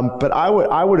 But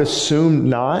I would assume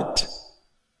not.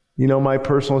 My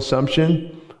personal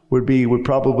assumption would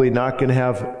probably not going to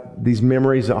have these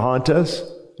memories that haunt us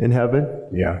in heaven.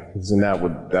 Yeah, and that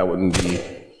wouldn't be.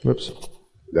 Whoops.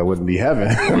 That wouldn't be heaven.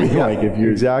 Like if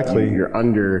you're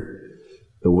under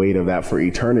the weight of that for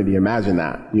eternity. Imagine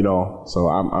that. So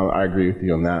I agree with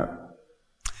you on that.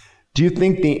 Do you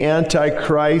think the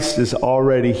Antichrist is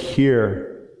already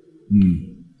here?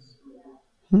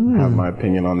 I have my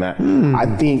opinion on that. I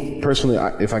think, personally,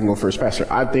 if I can go first, Pastor,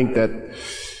 I think that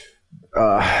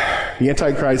the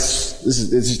Antichrist,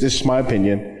 this is my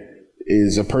opinion,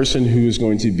 is a person who is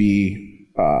going to be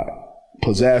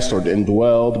possessed or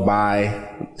indwelled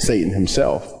by Satan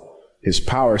himself, his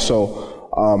power. So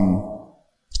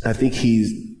I think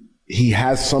he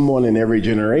has someone in every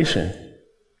generation.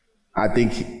 I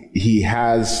think he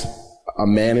has a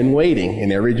man in waiting in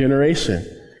every generation,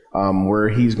 where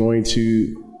he's going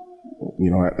to,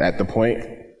 at the point,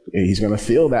 he's going to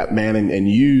feel that man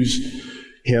and use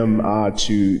him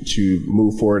to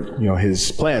move forward,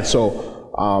 his plan. So,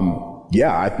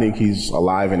 I think he's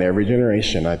alive in every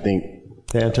generation. I think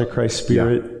the Antichrist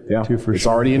spirit, too, for it's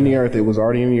sure. already in the earth. It was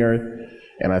already in the earth,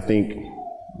 and I think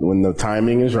when the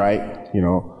timing is right,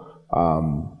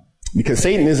 because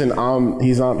Satan isn't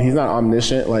he's not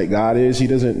omniscient like God is. He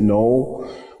doesn't know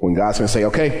when God's going to say,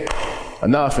 okay,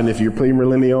 enough. And if you're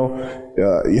premillennial,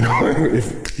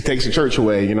 if he takes the church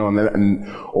away,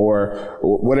 or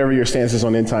whatever your stance is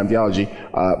on end time theology,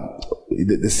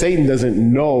 the Satan doesn't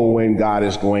know when God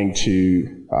is going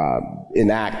to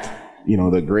enact,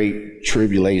 the great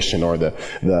tribulation or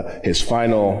his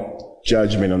final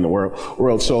judgment on the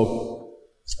world. So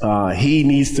he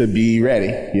needs to be ready,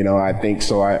 I think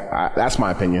so. That's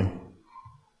my opinion.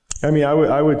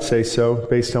 I would say so,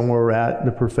 based on where we're at,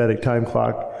 the prophetic time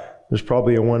clock. There's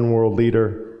probably a one world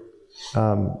leader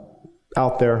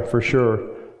out there for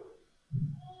sure.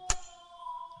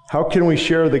 How can we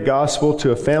share the gospel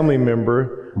to a family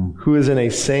member who is in a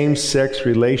same-sex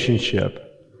relationship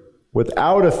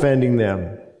without offending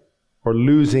them or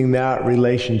losing that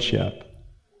relationship?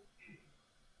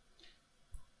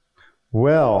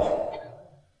 Well,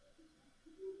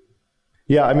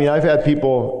 I've had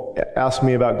people ask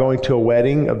me about going to a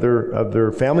wedding of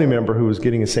their family member who was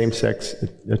getting a same-sex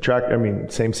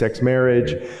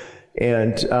marriage,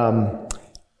 and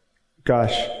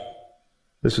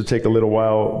this would take a little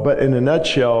while, but in a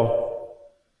nutshell,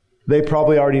 they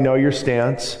probably already know your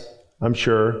stance, I'm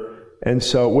sure, and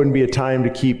so it wouldn't be a time to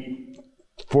keep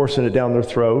forcing it down their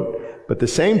throat, but at the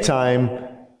same time,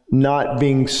 not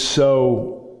being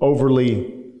so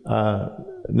overly,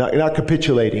 not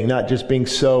capitulating, not just being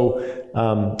so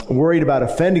worried about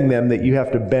offending them that you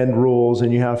have to bend rules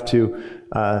and you have to,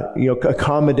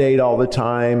 accommodate all the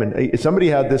time. And somebody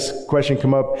had this question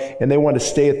come up, and they wanted to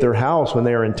stay at their house when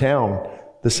they were in town.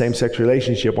 The same-sex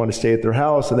relationship, wanted to stay at their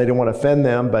house, and they didn't want to offend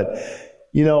them. But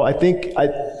I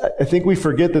think we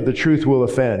forget that the truth will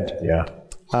offend. Yeah.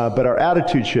 But our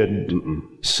attitude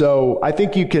shouldn't. So I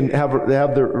think you can have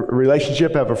the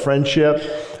relationship, have a friendship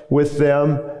with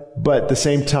them, but at the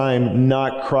same time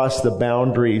not cross the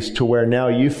boundaries to where now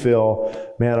you feel,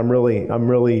 man, I'm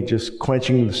really just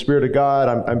quenching the Spirit of God.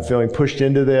 I'm feeling pushed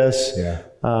into this. Yeah.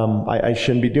 I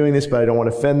shouldn't be doing this, but I don't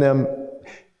want to offend them.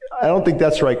 I don't think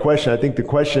that's the right question. I think the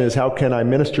question is, how can I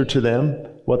minister to them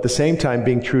while at the same time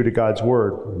being true to God's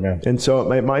word? Amen. And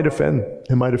so it might offend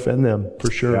them for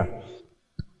sure. Yeah.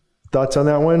 Thoughts on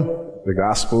that one? The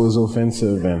gospel is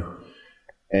offensive, and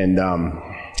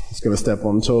it's going to step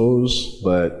on toes.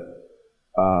 But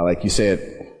like you said,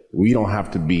 we don't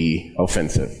have to be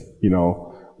offensive. You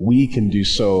know, we can do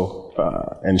so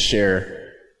and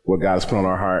share what God has put on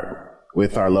our heart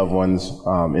with our loved ones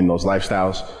in those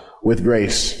lifestyles with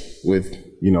grace, with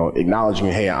acknowledging,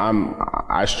 hey,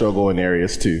 I struggle in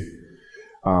areas too.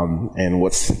 And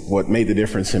what made the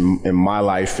difference in my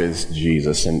life is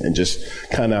Jesus, and just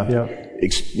kind of,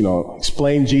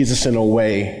 explain Jesus in a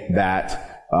way that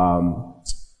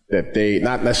they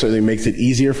not necessarily makes it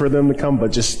easier for them to come,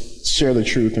 but just share the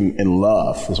truth in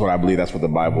love is what I believe. That's what the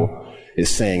Bible is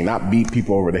saying, not beat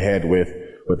people over the head with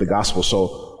the gospel.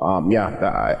 So,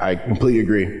 I completely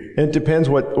agree. And it depends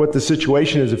what the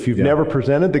situation is. If you've never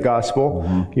presented the gospel,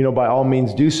 by all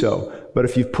means do so. But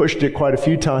if you've pushed it quite a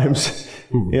few times,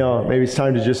 maybe it's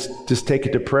time to just take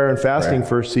it to prayer and fasting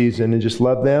for a season and just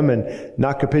love them and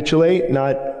not capitulate,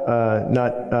 not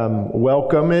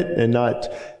welcome it, and not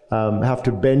have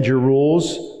to bend your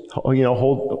rules.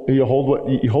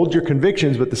 Hold your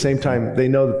convictions, but at the same time, they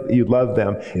know that you love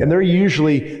them. Yeah. And they're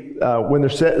usually, when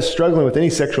they're struggling with any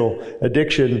sexual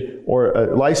addiction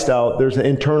or lifestyle, there's an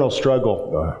internal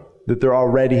struggle that they're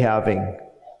already having.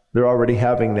 They're already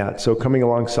having that. So coming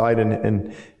alongside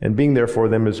and being there for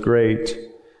them is great.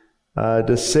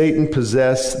 Does Satan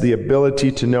possess the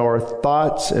ability to know our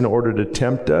thoughts in order to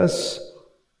tempt us?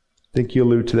 I think you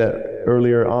alluded to that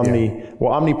earlier.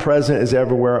 Omnipresent is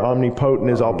everywhere. Omnipotent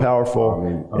is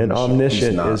all-powerful. And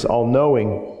omniscient is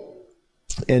all-knowing.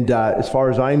 And as far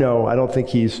as I know, I don't think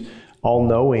he's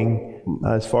all-knowing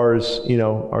as far as,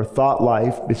 our thought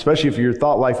life, especially if your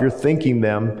thought life, you're thinking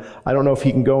them. I don't know if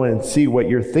he can go in and see what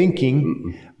you're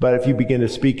thinking, but if you begin to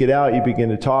speak it out, you begin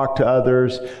to talk to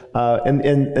others.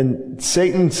 And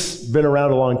Satan's been around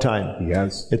a long time.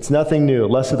 Yes. It's nothing new.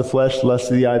 Lust of the flesh,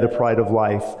 lust of the eye, the pride of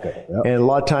life. Okay. Yep. And a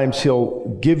lot of times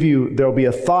there'll be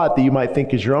a thought that you might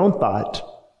think is your own thought.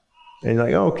 And you're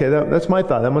like, oh, okay, that's my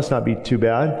thought. That must not be too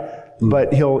bad.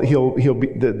 But he'll be,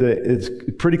 it's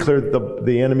pretty clear that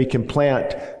the enemy can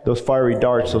plant those fiery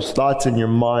darts, those thoughts in your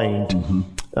mind.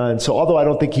 And so although I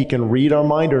don't think he can read our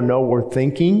mind or know what we're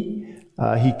thinking,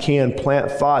 he can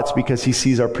plant thoughts because he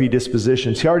sees our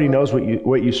predispositions. He already knows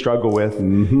what you struggle with.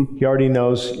 He already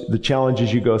knows the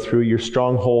challenges you go through, your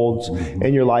strongholds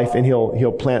in your life, and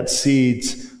he'll plant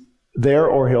seeds there,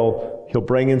 or he'll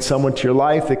bring in someone to your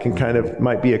life that can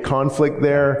might be a conflict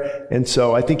there. And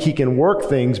so I think he can work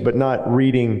things, but not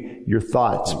reading your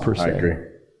thoughts per se. I agree.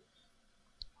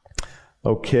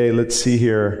 Okay, let's see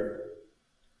here.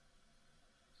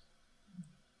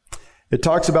 It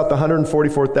talks about the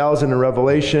 144,000 in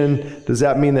Revelation. Does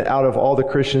that mean that out of all the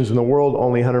Christians in the world,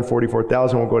 only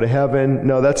 144,000 will go to heaven?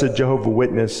 No, that's a Jehovah's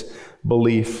Witness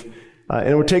belief. And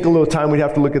it would take a little time. We'd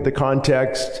have to look at the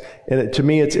context. And to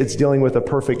me, it's dealing with a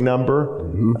perfect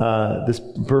number, this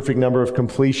perfect number of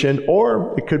completion.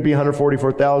 Or it could be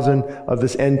 144,000 of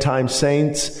this end-time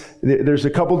saints. There's a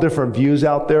couple different views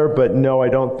out there, but no, I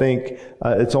don't think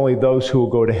it's only those who will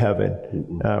go to heaven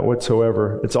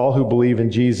whatsoever. It's all who believe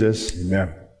in Jesus.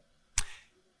 Amen.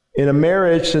 In a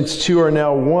marriage, since two are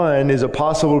now one, is it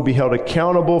possible to be held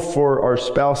accountable for our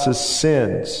spouse's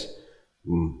sins?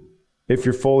 If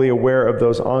you're fully aware of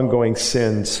those ongoing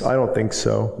sins. I don't think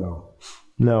so.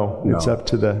 No, it's up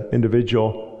to the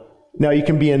individual. Now, you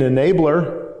can be an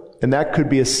enabler, and that could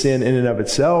be a sin in and of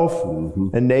itself.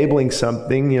 Enabling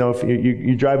something, if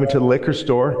you drive into the liquor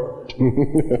store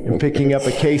and picking up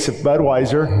a case of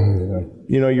Budweiser,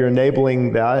 you're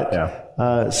enabling that. Yeah.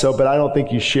 But I don't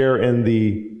think you share in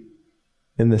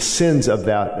the sins of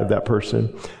that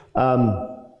person.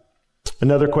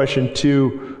 Another question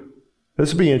too.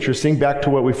 This will be interesting. Back to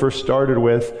what we first started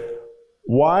with.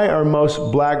 Why are most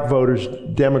black voters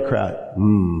Democrat? We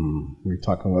were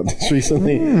talking about this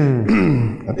recently.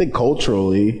 I think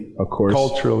culturally, of course.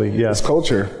 Culturally, yes. It's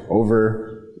culture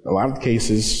over, a lot of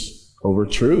cases, over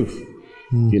truth.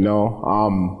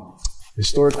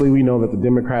 Historically, we know that the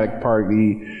Democratic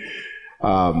Party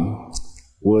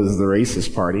was the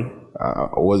racist party,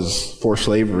 was for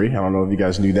slavery. I don't know if you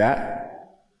guys knew that.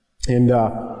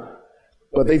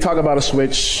 But they talk about a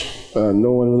switch.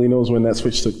 No one really knows when that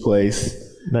switch took place.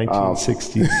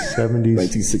 1960s, 70s.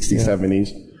 1960s,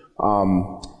 70s.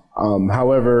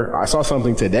 However, I saw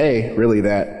something today, really,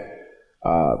 that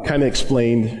kind of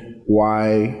explained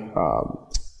why,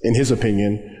 in his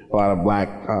opinion, a lot of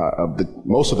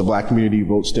most of the black community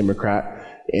votes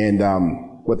Democrat. And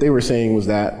what they were saying was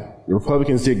that the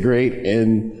Republicans did great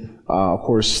in, of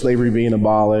course, slavery being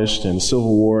abolished and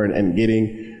Civil War and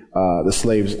getting the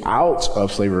slaves out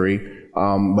of slavery.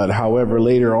 But however,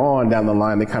 later on down the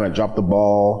line, they kind of dropped the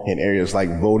ball in areas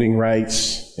like voting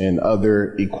rights and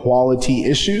other equality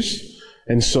issues.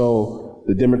 And so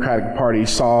the Democratic Party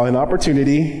saw an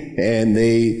opportunity and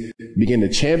they began to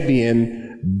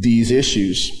champion these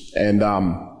issues. And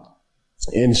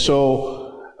so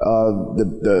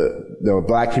the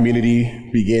black community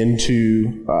began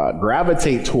to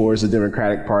gravitate towards the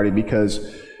Democratic Party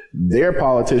because their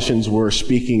politicians were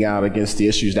speaking out against the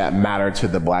issues that matter to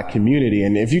the black community.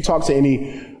 And if you talk to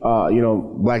any,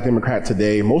 black Democrat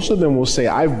today, most of them will say,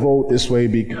 I vote this way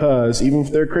because, even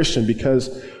if they're Christian, because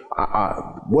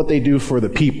what they do for the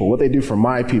people, what they do for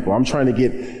my people. I'm trying to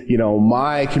get,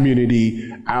 my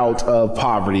community out of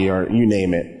poverty, or you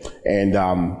name it. And,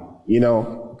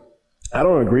 I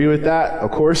don't agree with that.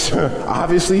 Of course,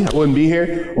 obviously, I wouldn't be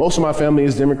here. Most of my family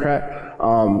is Democrat.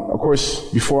 Of course,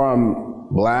 before I'm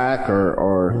black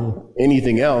or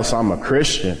anything else, I'm a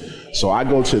Christian. So I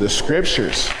go to the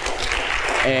scriptures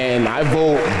and I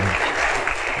vote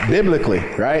biblically,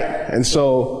 right? And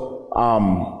so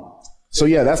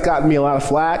yeah, that's gotten me a lot of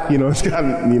flack. It's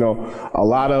gotten, a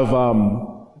lot of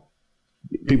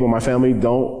people in my family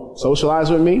don't socialize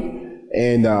with me,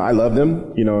 and I love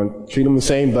them, and treat them the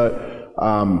same. But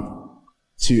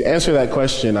to answer that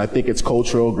question, I think it's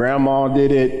cultural. Grandma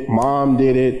did it, mom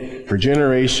did it for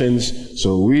generations,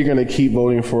 so we're going to keep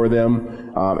voting for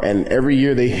them. And every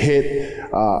year they hit,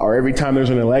 or every time there's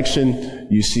an election,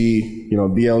 you see,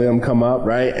 BLM come up,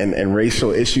 right? And racial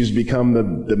issues become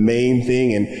the main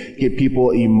thing, and get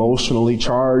people emotionally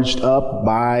charged up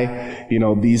by,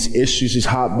 these issues, these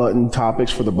hot button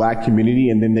topics for the black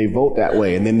community, and then they vote that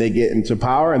way, and then they get into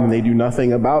power, and then they do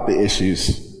nothing about the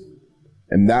issues.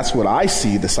 And that's what I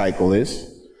see the cycle is,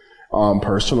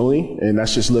 personally. And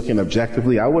that's just looking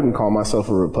objectively. I wouldn't call myself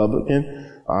a Republican.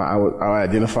 I would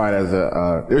identify it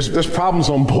as there's problems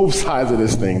on both sides of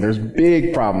this thing. There's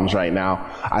big problems right now.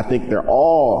 I think they're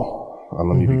all,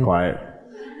 let me be quiet.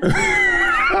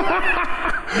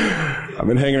 I've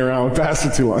been hanging around with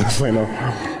Pastor too long, so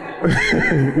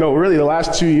no, really the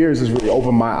last 2 years has really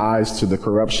opened my eyes to the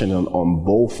corruption on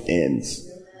both ends.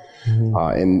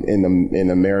 In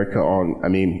America,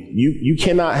 you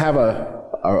cannot have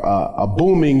a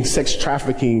booming sex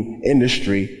trafficking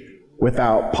industry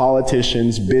without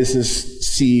politicians, business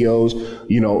CEOs,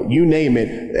 you name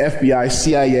it, FBI,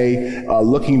 CIA,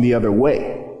 looking the other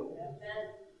way.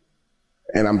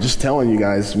 And I'm just telling you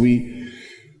guys,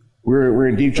 we're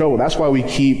in deep trouble. That's why we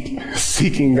keep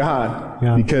seeking God,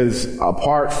 because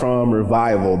apart from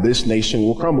revival, this nation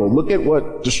will crumble. Look at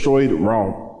what destroyed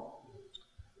Rome.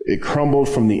 It crumbled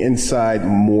from the inside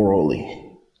morally.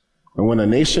 And when a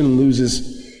nation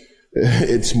loses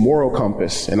its moral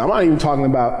compass, and I'm not even talking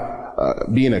about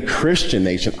being a Christian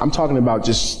nation, I'm talking about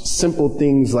just simple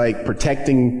things like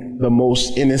protecting the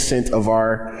most innocent of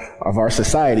our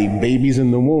society, babies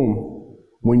in the womb.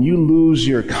 When you lose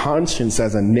your conscience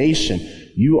as a nation,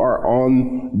 you are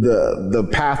on the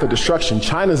path of destruction.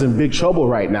 China's in big trouble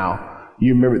right now.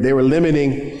 You remember they were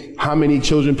limiting how many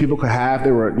children people could have.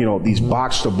 There were, these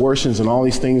botched abortions and all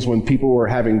these things when people were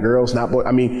having girls, not boys.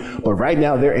 But right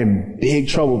now they're in big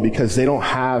trouble because they don't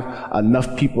have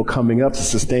enough people coming up to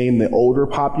sustain the older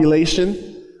population.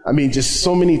 Just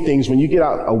so many things. When you get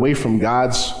out away from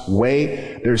God's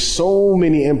way, there's so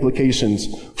many implications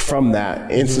from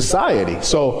that in society.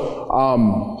 So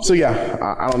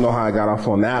yeah, I don't know how I got off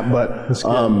on that, but,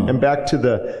 and back to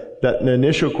the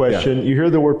initial question, you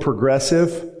hear the word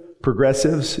progressives.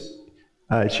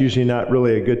 It's usually not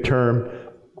really a good term,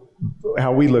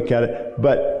 how we look at it.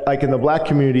 But like in the black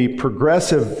community,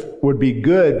 progressive would be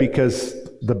good because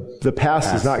the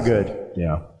past is not good.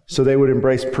 Yeah. So they would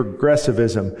embrace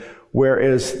progressivism.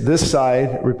 Whereas this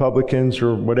side, Republicans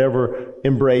or whatever,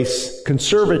 embrace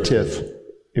conservative.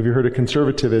 Have you heard of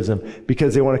conservatism?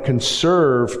 Because they want to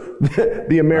conserve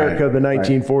the America of the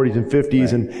 1940s and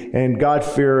 50s and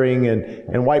God-fearing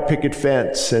and white picket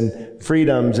fence and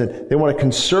freedoms, and they want to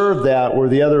conserve that, where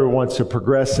the other wants to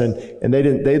progress, and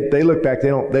they look back, they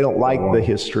don't like the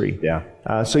history. Yeah.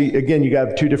 So again, you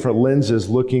got two different lenses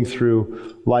looking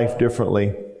through life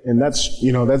differently. And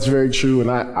that's very true.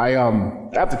 And I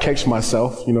have to catch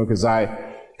myself, because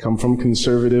I come from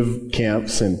conservative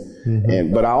camps,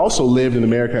 but I also lived in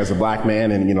America as a black man,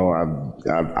 and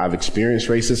I've experienced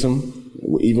racism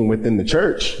even within the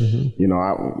church.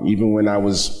 Even when I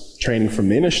was training for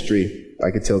ministry,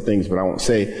 could tell things, but I won't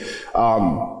say.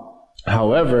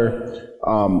 However,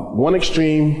 one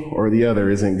extreme or the other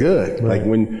isn't good. Right. Like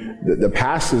when the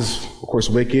past is, of course,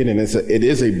 wicked, and it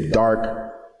is a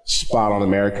dark spot on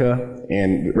America,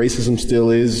 and racism still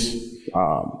is,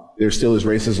 there still is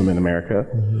racism in America.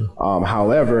 Mm-hmm.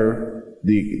 However,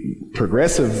 the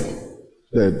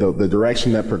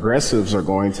direction that progressives are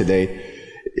going today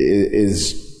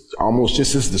is almost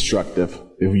just as destructive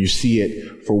if you see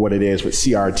it for what it is with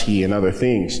CRT and other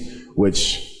things,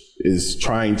 which is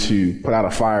trying to put out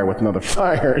a fire with another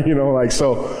fire,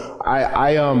 so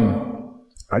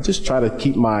I just try to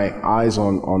keep my eyes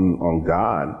on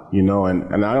God, and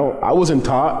I wasn't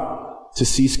taught to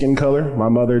see skin color. My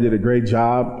mother did a great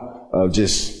job of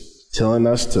just telling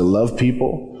us to love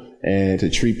people and to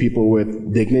treat people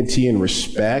with dignity and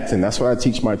respect. And that's what I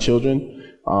teach my children.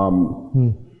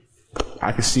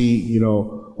 I could see,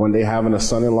 one day having a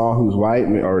son-in-law who's white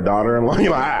or a daughter-in-law,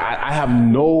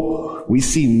 we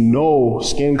see no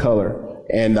skin color.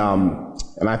 And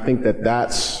I think that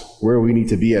that's where we need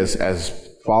to be as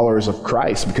followers of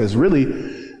Christ, because really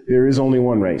there is only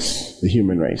one race, the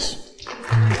human race.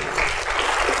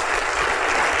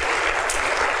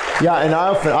 Yeah, and I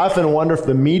often wonder if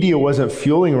the media wasn't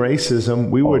fueling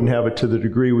racism, we wouldn't have it to the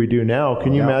degree we do now.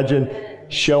 Can you imagine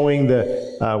showing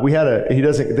they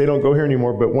don't go here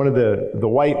anymore, but one of the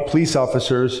white police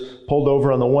officers pulled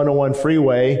over on the 101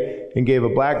 freeway and gave a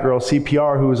black girl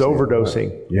CPR who was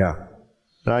overdosing. Yeah.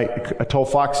 And I told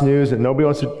Fox News, and nobody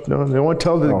wants to, they won't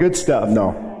tell the good stuff.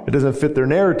 No. It doesn't fit their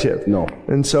narrative. No.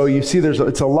 And so you see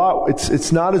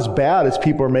it's not as bad as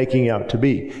people are making out to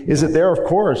be. Is it there? Of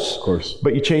course. Of course.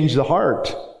 But you change the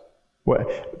heart.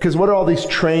 Because what are all these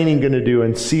training going to do,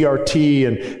 and CRT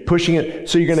and pushing it?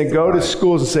 So you're going to go to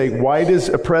schools and say, white is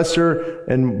oppressor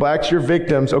and black's your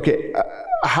victims. Okay,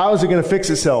 how is it going to fix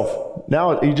itself?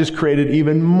 Now you just created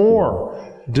even more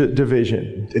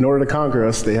division. In order to conquer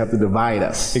us, they have to divide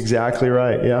us. Exactly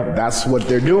right, yeah. That's what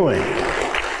they're doing.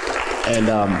 And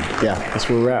that's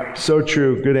where we're at. So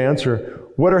true. Good answer.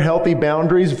 What are healthy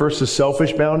boundaries versus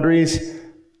selfish boundaries?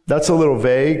 That's a little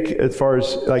vague as far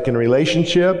as like in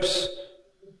relationships,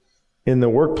 in the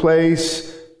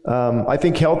workplace. I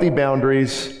think healthy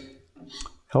boundaries.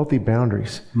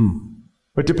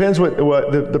 It depends what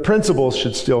the principles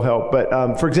should still help.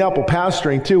 But for example,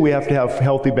 pastoring too, we have to have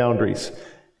healthy boundaries.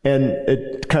 And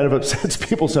it kind of upsets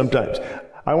people sometimes.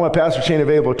 I want Pastor Shane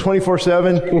available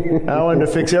 24/7. I want him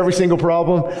to fix every single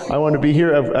problem. I want to be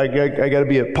here. I got to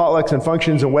be at potlucks and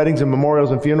functions and weddings and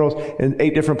memorials and funerals in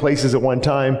 8 different places at one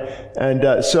time.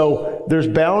 And so there's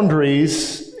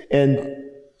boundaries, and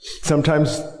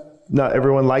sometimes not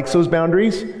everyone likes those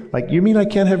boundaries. Like, you mean I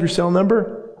can't have your cell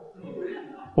number?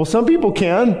 Well, some people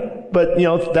can, but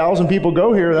 1,000 people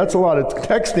go here. That's a lot of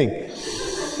texting.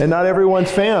 And not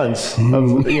everyone's fans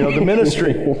of the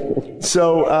ministry.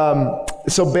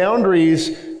 So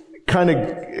boundaries, kind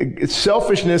of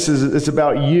selfishness is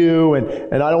about you,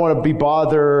 and I don't want to be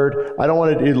bothered. I don't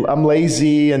want to. I'm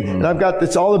lazy, and I've got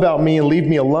it's all about me and leave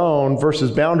me alone. Versus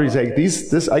boundaries, like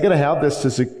I got to have this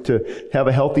to have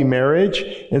a healthy marriage.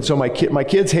 And so my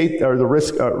kids run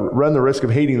the risk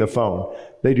of hating the phone.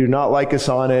 They do not like us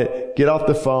on it. Get off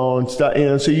the phone. Stop,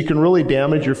 so you can really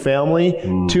damage your family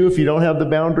too if you don't have the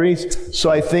boundaries. So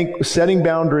I think setting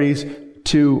boundaries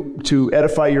to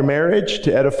edify your marriage,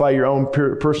 to edify your own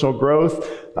personal growth.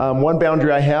 One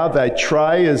boundary I have that I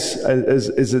try is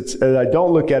I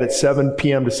don't look at it 7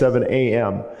 p.m. to 7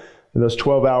 a.m. And those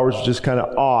 12 hours are just kind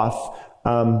of off.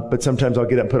 But sometimes I'll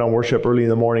get up and put on worship early in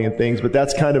the morning and things. But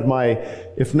that's kind of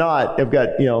if not, I've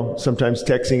got, sometimes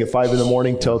texting at 5 in the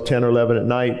morning till 10 or 11 at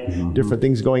night, different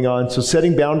things going on. So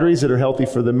setting boundaries that are healthy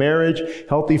for the marriage,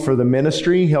 healthy for the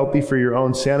ministry, healthy for your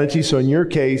own sanity. So in your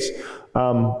case,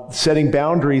 setting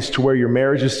boundaries to where your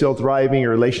marriage is still thriving,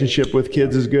 your relationship with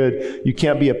kids is good. You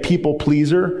can't be a people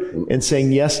pleaser and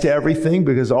saying yes to everything,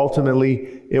 because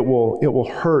ultimately it will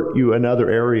hurt you in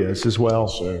other areas as well.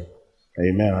 Sure.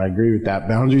 Amen. I agree with that.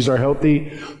 Boundaries are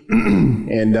healthy,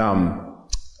 and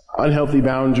unhealthy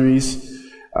boundaries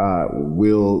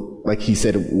will, like he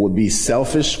said, would be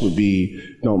selfish. Would be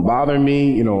don't bother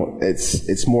me.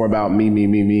 It's more about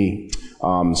me.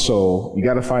 So you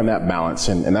got to find that balance,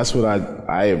 and that's what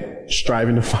I am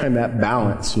striving to find, that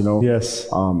balance. Yes.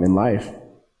 In life.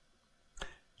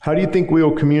 How do you think we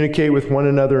will communicate with one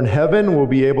another in heaven? We'll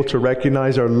be able to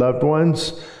recognize our loved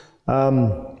ones.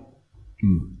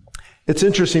 It's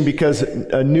interesting because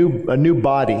a new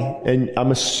body, and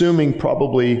I'm assuming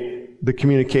probably the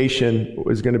communication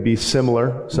is going to be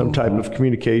similar, some type of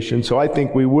communication. So I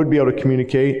think we would be able to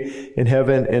communicate in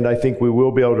heaven, and I think we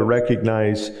will be able to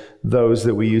recognize those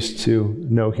that we used to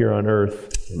know here on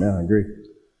earth. Amen, I agree.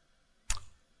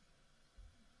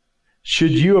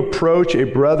 Should you approach a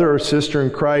brother or sister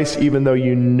in Christ even though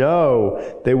you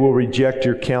know they will reject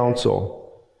your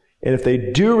counsel? And if they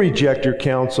do reject your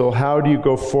counsel, how do you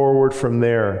go forward from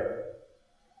there?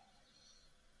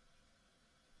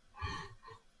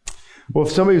 Well,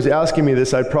 if somebody was asking me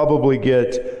this, I'd probably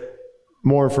get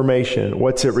more information.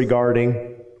 What's it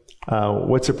regarding?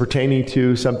 What's it pertaining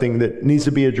to? Something that needs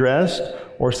to be addressed,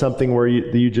 or something where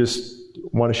you just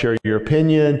want to share your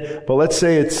opinion? But let's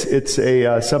say it's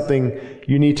a something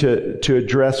you need to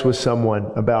address with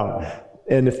someone about.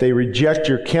 And if they reject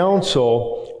your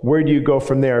counsel, where do you go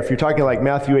from there? If you're talking like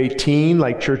Matthew 18,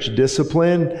 like church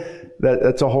discipline,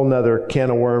 that's a whole nother can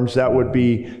of worms. That would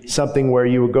be something where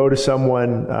you would go to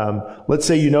someone, let's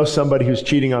say you know somebody who's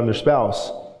cheating on their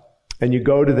spouse, and you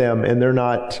go to them and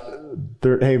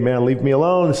hey man, leave me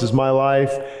alone, this is my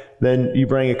life. Then you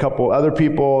bring a couple other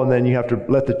people, and then you have to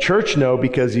let the church know,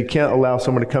 because you can't allow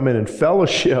someone to come in and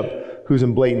fellowship who's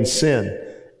in blatant sin.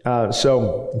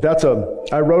 So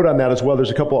I wrote on that as well. There's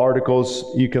a couple articles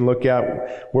you can look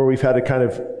at where we've had to kind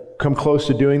of come close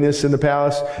to doing this in the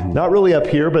past. Not really up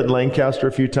here, but in Lancaster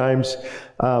a few times.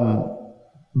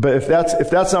 But if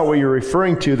that's not what you're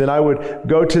referring to, then I would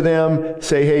go to them,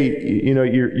 say, hey,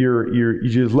 you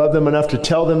just love them enough to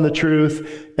tell them the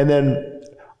truth, and then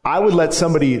I would let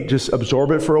somebody just absorb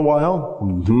it for a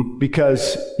while,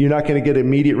 because you're not going to get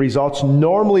immediate results.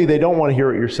 Normally, they don't want to hear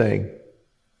what you're saying.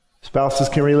 Spouses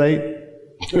can relate.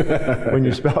 When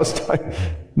your spouse died.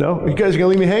 No? You guys are going to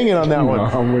leave me hanging on that one.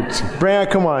 Brad,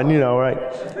 come on,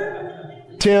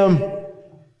 right? Tim.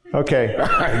 Okay.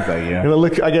 I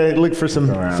gotta look for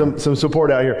some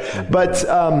support out here. But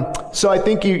so I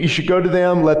think you should go to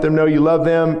them, let them know you love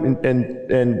them,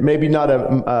 and maybe not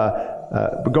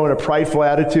go in a prideful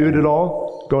attitude at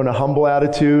all. Go in a humble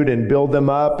attitude and build them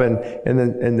up, and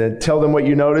then tell them what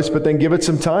you notice, but then give it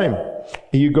some time.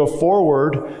 You go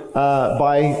forward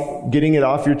by getting it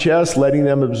off your chest, letting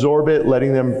them absorb it,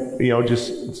 letting them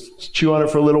just chew on it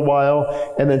for a little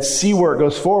while, and then see where it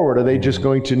goes forward. Are they just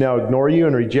going to now ignore you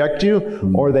and reject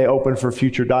you, or are they open for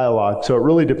future dialogue? So it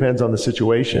really depends on the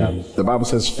situation. Yeah. The Bible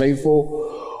says,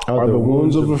 faithful are the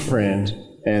wounds of a friend.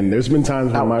 And there's been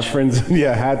times when my friends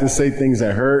had to say things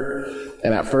that hurt,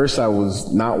 and at first I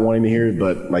was not wanting to hear it,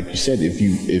 but like you said,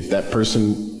 if that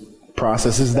person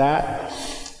processes that,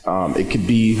 it could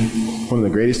be one of the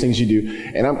greatest things you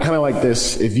do. And I'm kind of like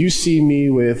this: if you see me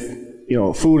with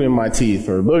food in my teeth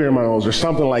or a booger in my nose or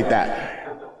something like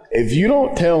that, if you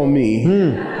don't tell me,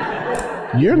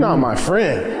 you're not my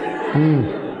friend.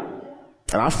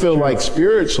 And I feel like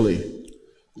spiritually,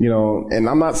 and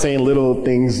I'm not saying little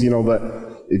things, but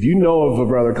if you know of a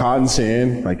brother caught in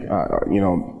sin, like,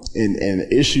 in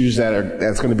issues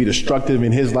that's going to be destructive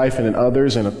in his life and in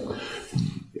others, and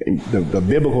the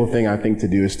biblical thing I think to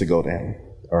do is to go to him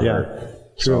or her.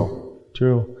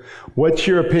 True. What's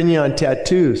your opinion on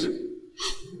tattoos?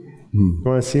 You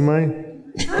want to see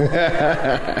mine?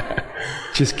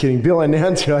 Just kidding. Bill and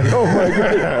Nancy are like, oh my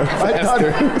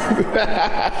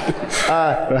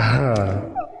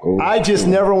God. I just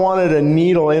never wanted a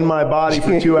needle in my body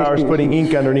for 2 hours putting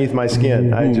ink underneath my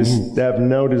skin. I just have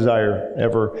no desire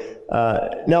ever.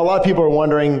 Now, a lot of people are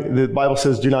wondering, the Bible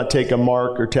says do not take a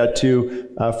mark or tattoo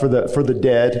for the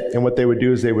dead. And what they would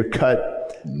do is they would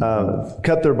cut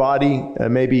their body,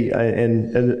 maybe,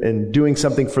 and doing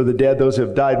something for the dead, those who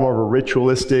have died, more of a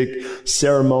ritualistic,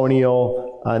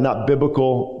 ceremonial, not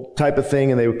biblical type of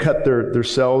thing, and they would cut their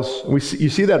cells. You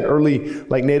see that early,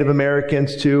 like Native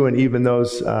Americans too, and even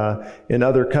those in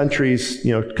other countries,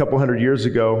 a couple hundred years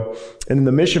ago. And in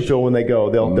the mission field, when they go,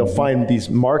 they'll find these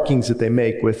markings that they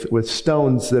make with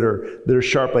stones that are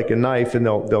sharp like a knife, and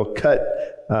they'll cut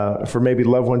for maybe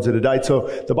loved ones that have died. So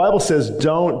the Bible says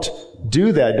don't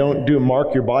do that. Don't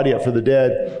mark your body up for the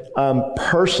dead.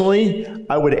 Personally,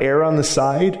 I would err on the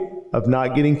side of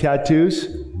not getting tattoos.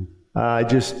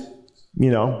 Just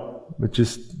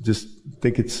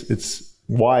think it's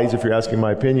wise if you're asking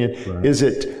my opinion. Right. Is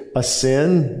it a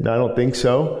sin? I don't think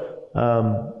so.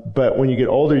 But when you get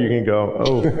older, you're going to go,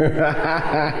 oh,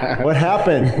 what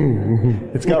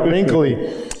happened? It's got wrinkly.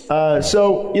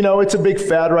 So it's a big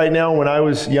fad right now. When I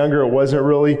was younger, it wasn't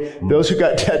really. Those who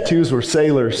got tattoos were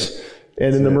sailors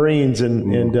and in the Marines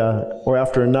or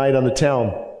after a night on the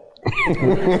town.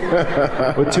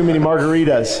 With too many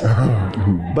margaritas.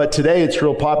 But today it's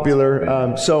real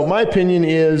popular. So my opinion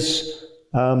is,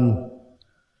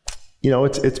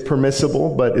 it's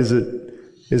permissible, but is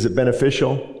it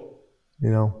beneficial? you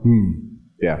know?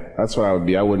 Yeah, that's what I would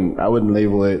be. I wouldn't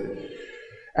label it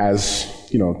as,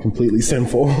 completely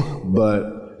sinful, but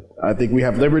I think we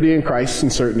have liberty in Christ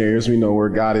in certain areas. We know where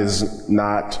God has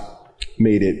not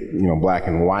made it, black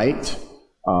and white.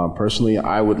 Personally,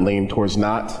 I would lean towards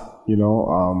not,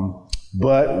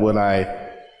 but would I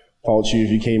fault you if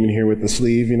you came in here with the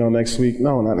sleeve, next week?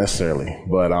 No, not necessarily.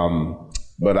 But I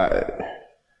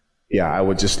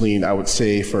would just lean, I would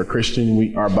say for a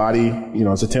Christian, our body,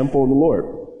 is a temple of the Lord.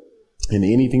 And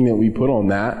anything that we put on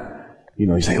that,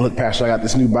 you say, look, Pastor, I got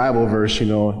this new Bible verse,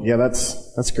 yeah,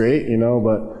 that's great,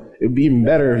 but it'd be even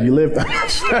better if you lived. I'm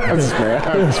sorry.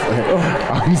 I'm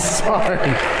sorry.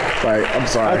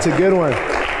 That's a good one.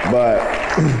 But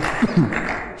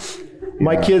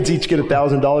my kids each get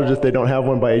 $1,000 if they don't have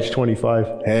one by age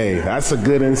 25. Hey, that's a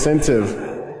good incentive.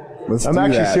 I'm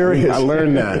actually serious. I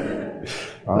learned that.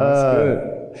 Oh, that's good.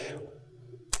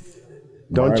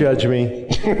 Don't judge me.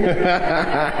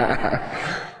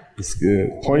 It's good.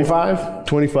 25?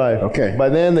 25. Okay. By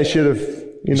then they should have,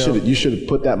 You should have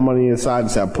put that money aside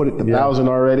and said, I put it 1,000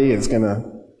 already. It's going to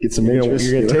get some interest.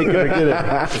 You're going to take it or get it.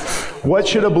 What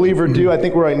should a believer do? I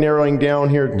think we're narrowing down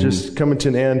here, just coming to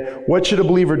an end. What should a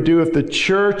believer do if the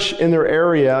church in their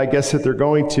area, I guess that they're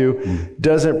going to,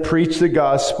 doesn't preach the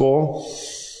gospel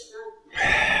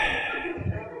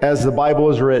as the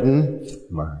Bible is written?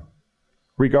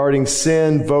 Regarding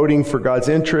sin, voting for God's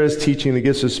interest, teaching the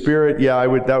gifts of Spirit,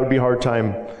 that would be a hard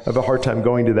time. I have a hard time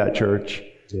going to that church.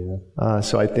 Yeah.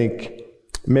 So I think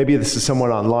maybe this is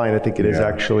someone online. I think it is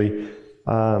actually.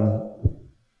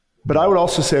 But I would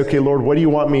also say, okay, Lord, what do you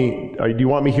want me? Do you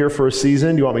want me here for a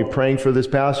season? Do you want me praying for this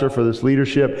pastor, for this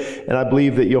leadership? And I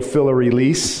believe that you'll feel a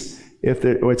release if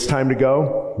it's time to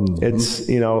go. Mm-hmm. It's,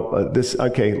 this,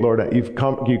 okay, Lord,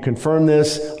 you confirm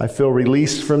this. I feel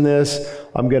released from this.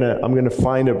 I'm gonna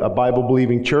find a Bible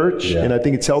believing church, and I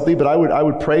think it's healthy. But I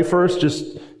would pray first,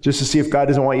 just to see if God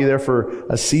doesn't want you there for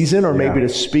a season, or maybe to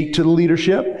speak to the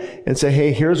leadership and say,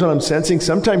 hey, here's what I'm sensing.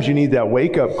 Sometimes you need that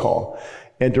wake up call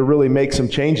and to really make some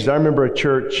changes. I remember a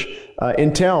church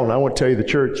in town. I won't tell you the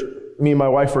church. Me and my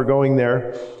wife were going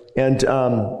there, and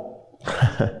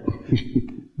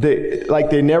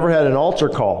they never had an altar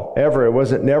call ever. It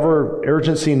wasn't never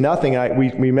urgency, nothing.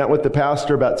 We met with the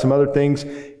pastor about some other things,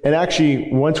 and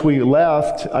actually once we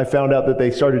left, I found out that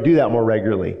they started to do that more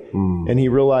regularly. And he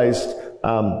realized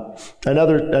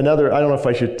another. I don't know if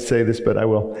I should say this, but I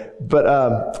will.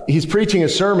 But he's preaching a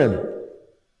sermon,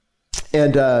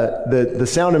 and the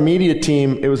Sound of Media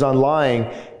team, it was on Lying.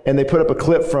 And they put up a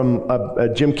clip from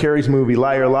a Jim Carrey's movie,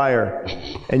 Liar, Liar.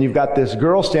 And you've got this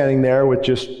girl standing there with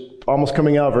just almost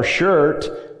coming out of her shirt,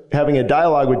 having a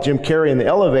dialogue with Jim Carrey in the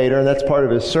elevator, and that's part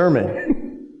of his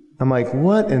sermon. I'm like,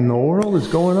 what in the world is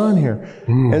going on here?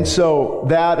 And so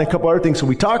that and a couple other things. So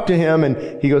we talked to him,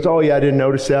 and he goes, oh, yeah, I didn't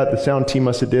notice that. The sound team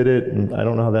must have did it, and I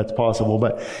don't know how that's possible.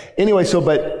 But anyway,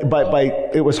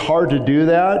 but it was hard to do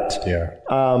that. Yeah.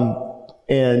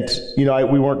 And,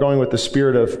 we weren't going with the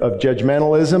spirit of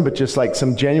judgmentalism, but just like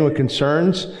some genuine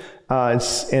concerns.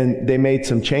 And they made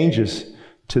some changes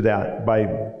to that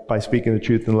by speaking the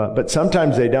truth in love. But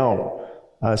sometimes they don't.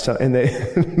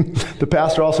 The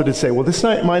pastor also did say, well, this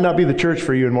might not be the church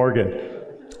for you in Morgan.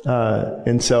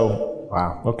 And so,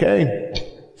 wow. Okay.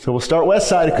 So we'll start West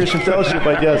Side of Christian Fellowship,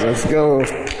 I guess. Let's go.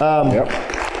 Yep.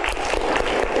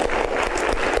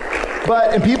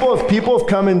 And people have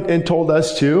come and told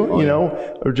us too,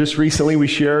 or just recently we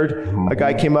shared, a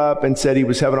guy came up and said he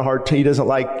was having a hard time. He doesn't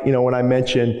like, when I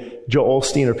mention Joel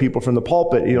Osteen or people from the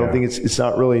pulpit, you don't think it's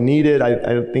not really needed. I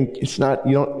don't think it's not,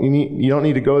 you don't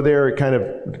need to go there. It kind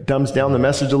of dumbs down the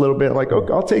message a little bit. Like,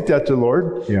 okay, I'll take that to the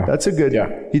Lord. Yeah. That's a good,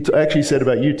 he actually said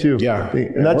about you too. Yeah.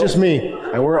 Not just me.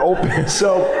 And we're open.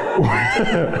 So,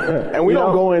 and we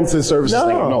don't go into services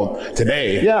thinking, no,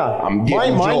 today. Yeah. I'm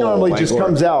getting mine normally just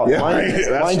comes out.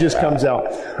 Yeah, mine just comes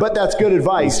out. But that's good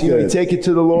advice. You take it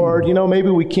to the Lord. Maybe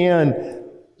we can,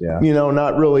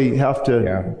 not really have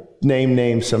to name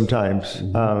names sometimes.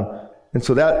 And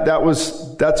so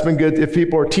that's been good. If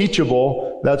people are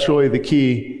teachable, that's really the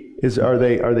key is, are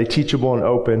they teachable and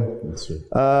open? That's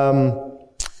right.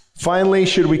 Finally,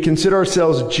 should we consider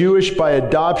ourselves Jewish by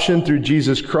adoption through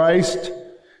Jesus Christ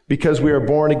because we are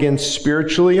born again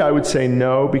spiritually? I would say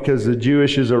no, because the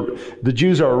Jews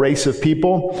are a race of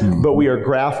people, but we are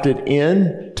grafted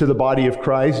in to the body of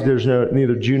Christ. There's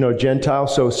neither Jew nor Gentile.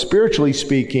 So spiritually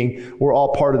speaking, we're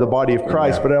all part of the body of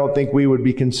Christ, but I don't think we would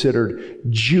be considered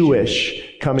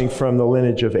Jewish coming from the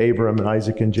lineage of Abraham and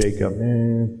Isaac and Jacob.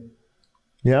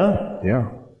 Yeah?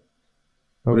 Yeah.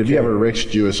 But if you have a rich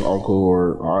Jewish uncle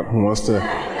or aunt who wants to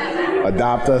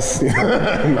Adopt us. No,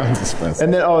 I'm just messing.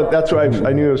 And then, that's why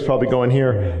I knew it was probably going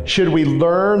here. Should we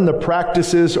learn the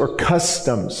practices or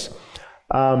customs?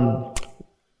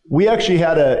 We actually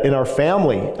had in our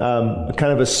family,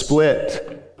 kind of a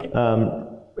split,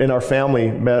 in our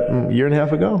family, met a year and a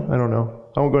half ago. I don't know.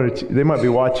 I won't go to, they might be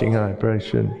watching, huh? I probably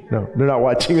shouldn't. No, they're not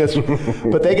watching this.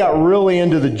 But they got really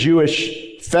into the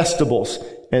Jewish festivals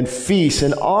and feasts,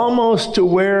 and almost to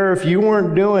where if you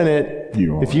weren't doing it,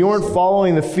 if you weren't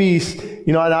following the feast,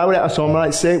 and I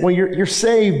might say, well, you're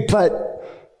saved, but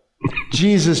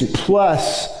Jesus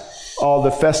plus all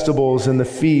the festivals and the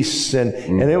feasts, and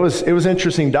it was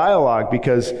interesting dialogue,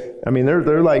 because they're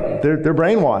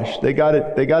brainwashed. They got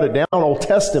it down Old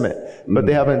Testament, but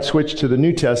they haven't switched to the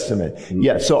New Testament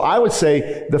yet. So I would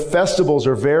say the festivals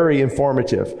are very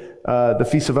informative. The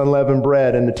Feast of Unleavened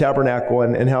Bread and the Tabernacle,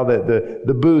 and how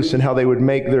the booths and how they would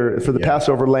make for the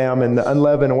Passover lamb and the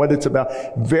unleavened and what it's about.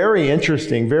 Very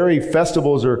interesting. Very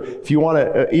festivals, or if you want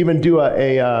to even do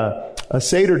a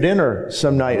Seder dinner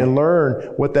some night and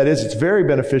learn what that is, it's very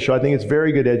beneficial. I think it's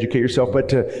very good to educate yourself. But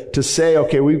to say,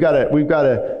 okay, we've got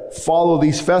to follow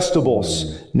these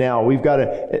festivals now. We've got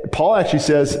to. Paul actually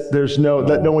says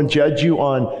let no one judge you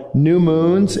on new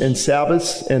moons and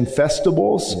Sabbaths and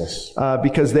festivals,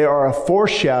 because they are a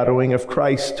foreshadowing of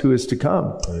Christ who is to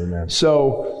come. Amen.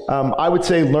 So I would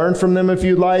say learn from them if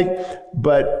you'd like,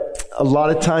 but a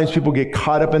lot of times people get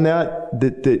caught up in that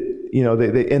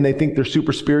they think they're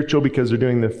super spiritual because they're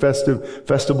doing the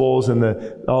festivals and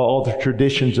all the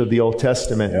traditions of the Old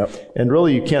Testament. Yep. And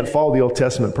really, you can't follow the Old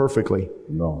Testament perfectly.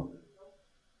 No.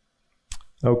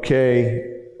 Okay,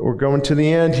 we're going to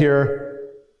the end here.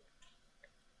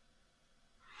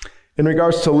 In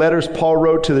regards to letters Paul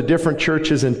wrote to the different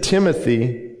churches in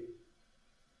Timothy,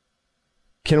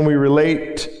 can we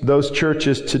relate those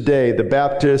churches today? The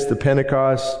Baptists, the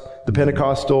Pentecostals.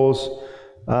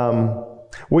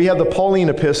 We have the Pauline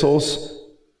epistles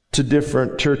to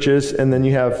different churches, and then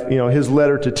you have, his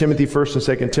letter to Timothy, 1st and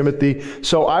 2nd Timothy.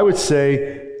 So I would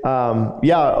say,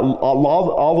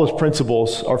 all those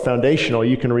principles are foundational.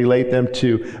 You can relate them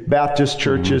to Baptist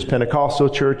churches, Pentecostal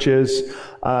churches.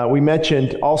 We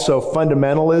mentioned also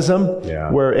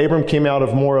fundamentalism, where Abram came out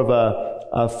of more of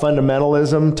a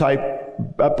fundamentalism type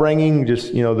upbringing,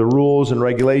 just, the rules and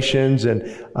regulations, and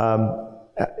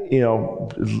a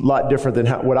lot different than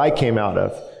what I came out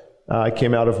of. I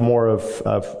came out of more of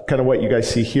kind of what you guys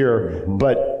see here.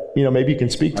 But, maybe you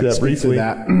can speak to that briefly.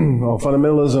 Well,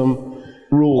 fundamentalism,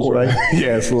 rules, right?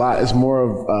 Yeah, it's a lot. It's more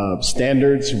of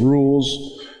standards,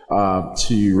 rules,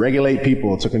 to regulate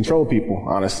people, to control people,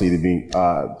 honestly, to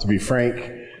be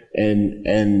frank.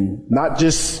 And not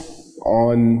just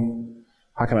on,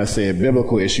 how can I say it,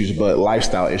 biblical issues, but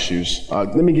lifestyle issues.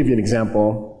 Let me give you an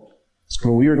example.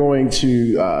 When we were going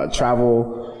to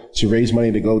travel to raise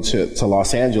money to go to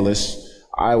Los Angeles,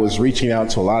 I was reaching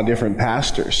out to a lot of different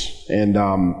pastors and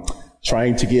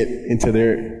trying to get into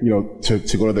their,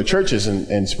 to go to their churches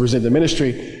and to present the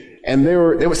ministry. And they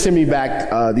would send me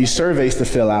back these surveys to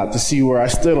fill out to see where I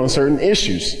stood on certain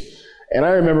issues. And I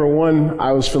remember one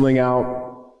I was filling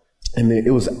out, and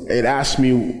it asked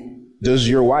me, does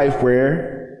your wife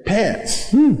wear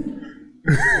pants?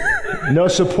 No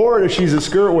support if she's a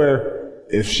skirt wearer.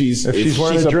 If she's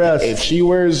wearing a dress. If she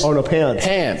wears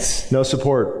pants. No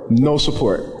support. No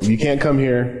support. You can't come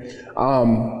here.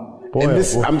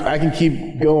 I can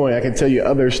keep going. I can tell you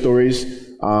other stories.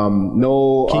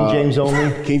 King James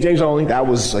only. King James only. That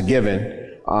was a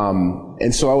given.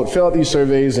 And so I would fill out these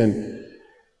surveys, and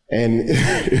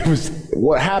it was,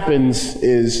 what happens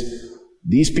is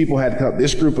these people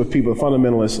this group of people,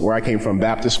 fundamentalists, where I came from,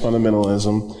 Baptist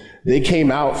fundamentalism, they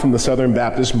came out from the Southern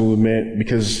Baptist movement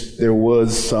because there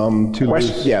was some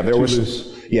question. Yeah,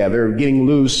 they were getting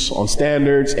loose on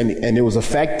standards, and it was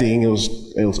affecting, it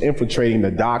was infiltrating the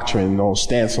doctrine,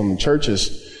 stance on the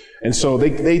churches. And so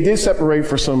they did separate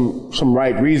for some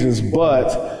right reasons,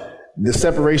 but the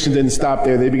separation didn't stop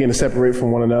there. They began to separate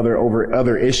from one another over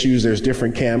other issues. There's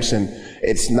different camps, and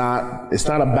it's not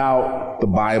about the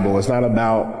Bible. It's not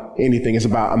about anything. It's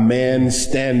about a man's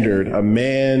standard, a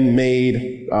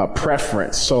man-made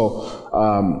preference. So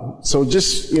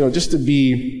just to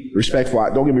be respectful,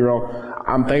 don't get me wrong,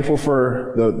 I'm thankful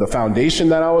for the foundation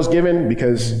that I was given,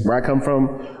 because where I come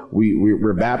from,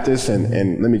 we're Baptists,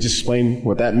 and let me just explain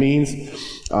what that means.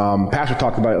 Pastor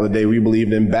talked about it the other day. We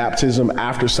believed in baptism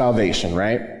after salvation,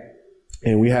 right?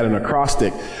 And we had an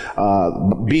acrostic.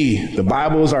 B, the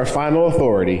Bible is our final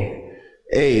authority.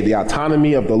 A, the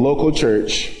autonomy of the local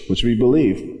church, which we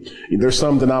believe. There's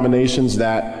some denominations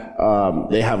that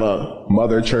they have a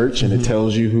mother church, and it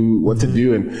tells you what to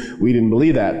do, and we didn't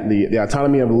believe that. The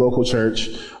autonomy of the local church.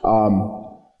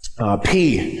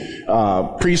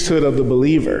 Priesthood of the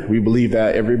believer. We believe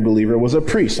that every believer was a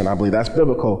priest, and I believe that's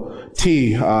biblical.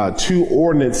 T, 2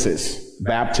 ordinances,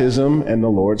 baptism and the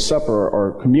Lord's Supper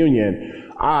or communion.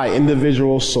 I,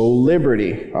 individual soul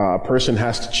liberty. A person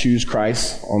has to choose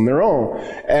Christ on their own.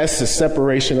 S, the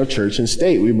separation of church and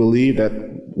state. We believe that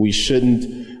we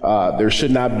shouldn't, there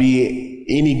should not be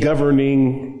any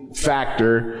governing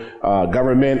factor,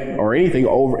 government or anything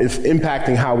over, if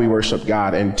impacting how we worship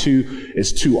God. And 2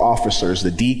 is 2 officers,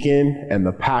 the deacon and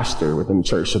the pastor within the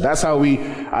church. So that's how we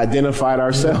identified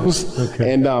ourselves.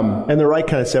 Okay. And the right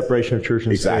kind of separation of church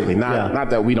and exactly. state.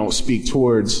 Not that we don't speak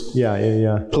towards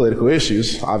political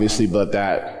issues, obviously, but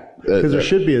that because there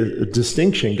should be a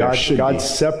distinction. God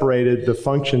separated the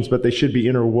functions, but they should be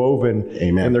interwoven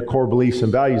in their core beliefs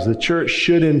and values. The church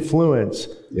should influence,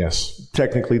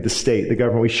 technically, the state, the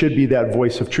government. We should be that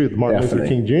voice of truth. Martin Luther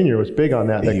King Jr. was big on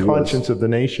that, the conscience of the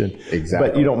nation. Exactly.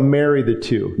 But you don't marry the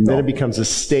two. No. Then it becomes a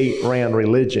state-ran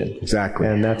religion. Exactly.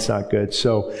 And that's not good.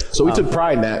 So we took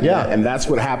pride in that. Yeah. And that's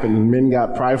what happened. Men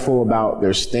got prideful about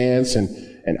their stance and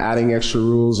adding extra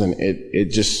rules, and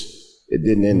it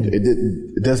didn't end.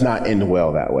 It does not end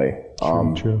well that way.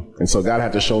 True. And so God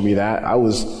had to show me that. I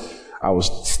was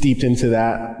steeped into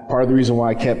that. Part of the reason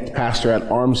why I kept pastor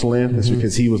at arm's length is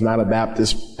because he was not a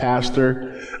Baptist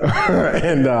pastor.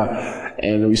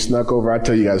 And we snuck over. I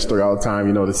tell you guys a story all the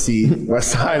time, to see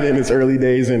West Side in its early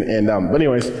days. But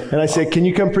anyways. And I said, can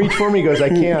you come preach for me? He goes, I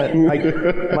can't.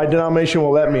 My denomination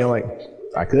won't let me. I'm like,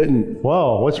 I couldn't.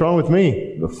 Whoa, what's wrong with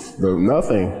me?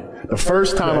 Nothing. The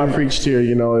first time I preached here,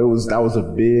 that was a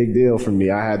big deal for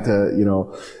me. I had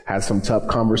to, had some tough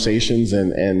conversations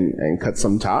and cut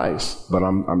some ties, but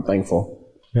I'm thankful.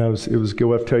 Yeah, it was good.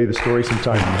 We'll have to tell you the story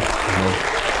sometime.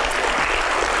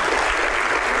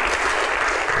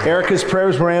 Erica's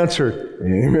prayers were answered.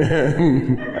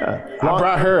 Amen.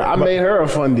 I made her a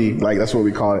fundie. Like, that's what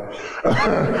we call it.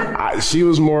 She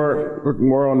was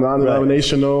more on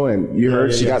non-denominational, and you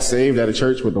heard she got saved at a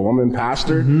church with a woman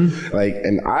pastor.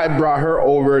 And I brought her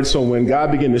over. So when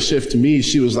God began to shift to me,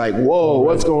 she was like, whoa,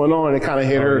 what's going on? It kind of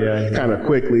hit her kind of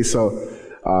quickly. So,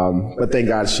 but thank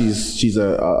God she's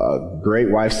a great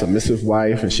wife, submissive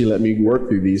wife, and she let me work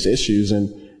through these issues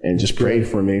and just prayed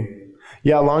for me.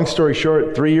 Yeah, long story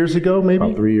short, 3 years ago, maybe?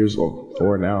 About 3 years or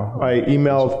 4 now. I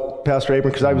emailed Pastor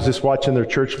Abram because I was just watching their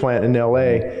church plant in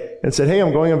L.A. and said, hey,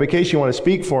 I'm going on vacation. You want to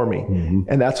speak for me?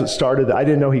 And that's what started. I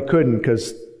didn't know he couldn't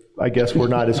because I guess we're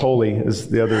not as holy as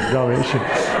the other denomination.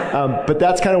 But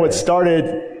that's kind of what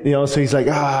started, so he's like,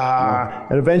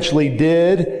 and eventually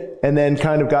did. And then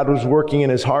kind of God was working in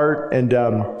his heart, and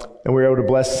we were able to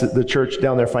bless the church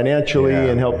down there financially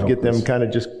and help get them kind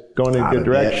of just going in a good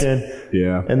direction.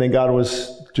 Yeah. And then God was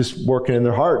just working in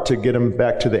their heart to get them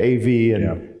back to the AV,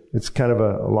 and it's kind of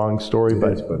a long story,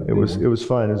 but it was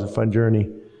fun. It was a fun journey.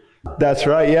 That's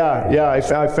right. Yeah. I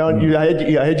found you.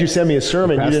 I had you send me a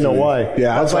sermon. You didn't know why.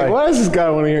 Yeah. I was like, why does this guy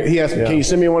want to hear? He asked me, can you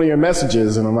send me one of your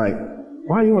messages? And I'm like,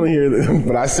 why do you want to hear this?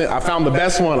 But I found the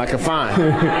best one I could find.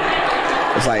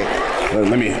 It's like,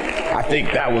 I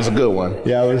think that was a good one.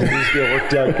 Yeah, it was good. It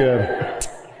worked out good.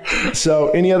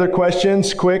 So, any other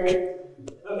questions? Quick.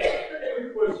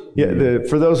 Yeah,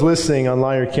 for those listening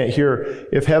online who can't hear,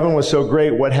 if heaven was so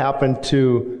great, what happened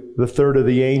to the third of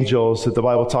the angels that the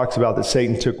Bible talks about that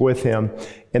Satan took with him?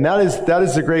 And that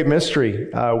is the great mystery.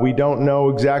 We don't know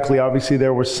exactly. Obviously,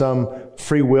 there was some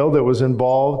free will that was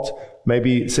involved.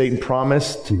 Maybe Satan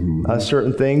promised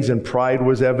certain things, and pride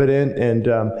was evident. And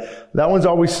that one's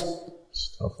always,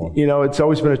 it's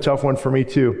always been a tough one for me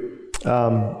too.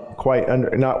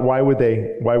 Why would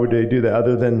they do that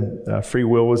other than free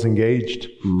will was engaged? I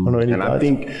don't know any and thoughts. I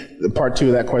think the part 2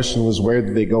 of that question was, where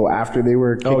did they go after they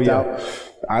were kicked out?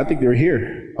 I think they were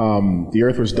here. The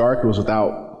earth was dark; it was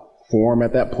without form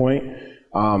at that point,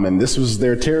 and this was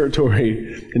their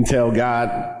territory until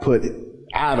God put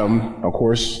Adam, of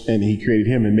course, and he created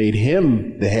him and made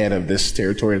him the head of this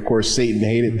territory. Of course, Satan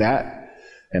hated that,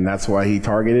 and that's why he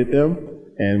targeted them.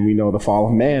 And we know the fall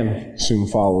of man soon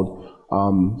followed.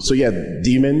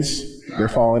 Demons, they're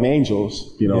fallen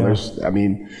angels.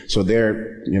 So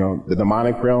they're, the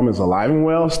demonic realm is alive and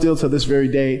well still to this very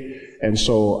day. And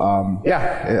so,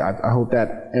 I hope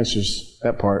that answers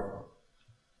that part.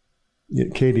 Yeah,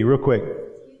 Katie, real quick.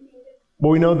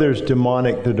 Well, we know there's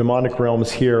the demonic realm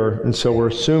is here, and so we're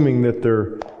assuming that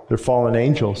they're fallen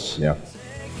angels. Yeah.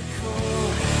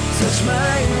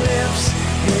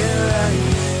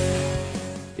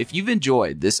 If you've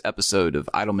enjoyed this episode of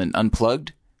Idleman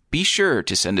Unplugged, be sure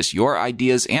to send us your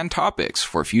ideas and topics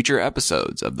for future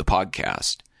episodes of the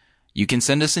podcast. You can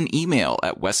send us an email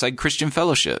at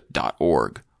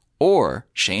westsidechristianfellowship.org or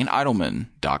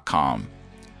shaneidleman.com.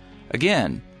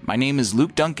 Again, my name is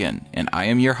Luke Duncan, and I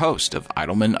am your host of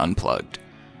Idleman Unplugged.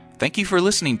 Thank you for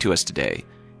listening to us today,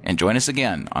 and join us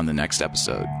again on the next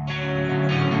episode.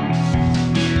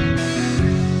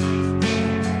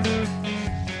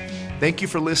 Thank you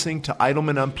for listening to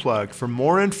Idleman Unplugged. For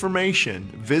more information,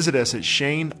 visit us at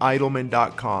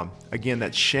ShaneIdleman.com. Again,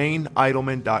 that's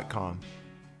ShaneIdleman.com.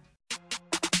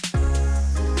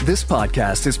 This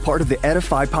podcast is part of the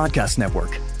Edify Podcast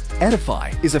Network.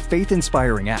 Edify is a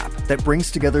faith-inspiring app that brings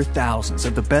together thousands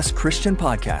of the best Christian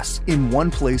podcasts in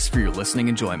one place for your listening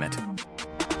enjoyment.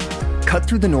 Cut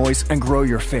through the noise and grow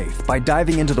your faith by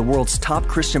diving into the world's top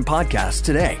Christian podcasts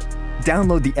today.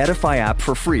 Download the Edify app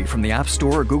for free from the App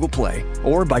Store or Google Play,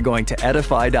 or by going to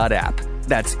edify.app.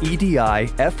 That's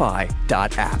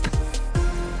EDIFI.app.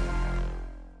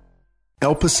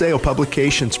 El Paseo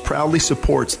Publications proudly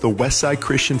supports the Westside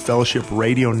Christian Fellowship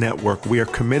Radio Network. We are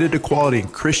committed to quality in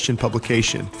Christian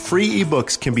publication. Free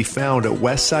ebooks can be found at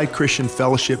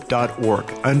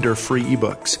westsidechristianfellowship.org under free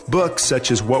ebooks. Books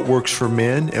such as What Works for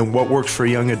Men and What Works for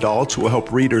Young Adults will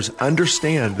help readers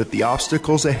understand that the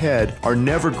obstacles ahead are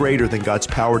never greater than God's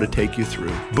power to take you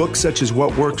through. Books such as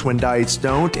What Works When Diets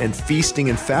Don't and Feasting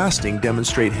and Fasting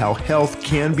demonstrate how health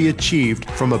can be achieved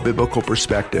from a biblical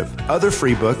perspective. Other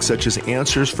free books such as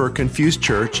Answers for a Confused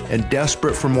Church and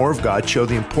Desperate for More of God show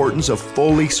the importance of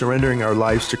fully surrendering our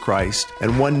lives to Christ.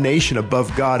 And One Nation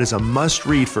Above God is a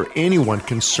must-read for anyone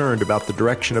concerned about the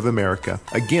direction of America.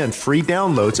 Again, free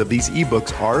downloads of these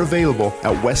ebooks are available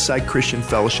at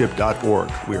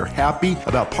westsidechristianfellowship.org. We are happy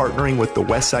about partnering with the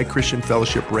Westside Christian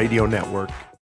Fellowship Radio Network.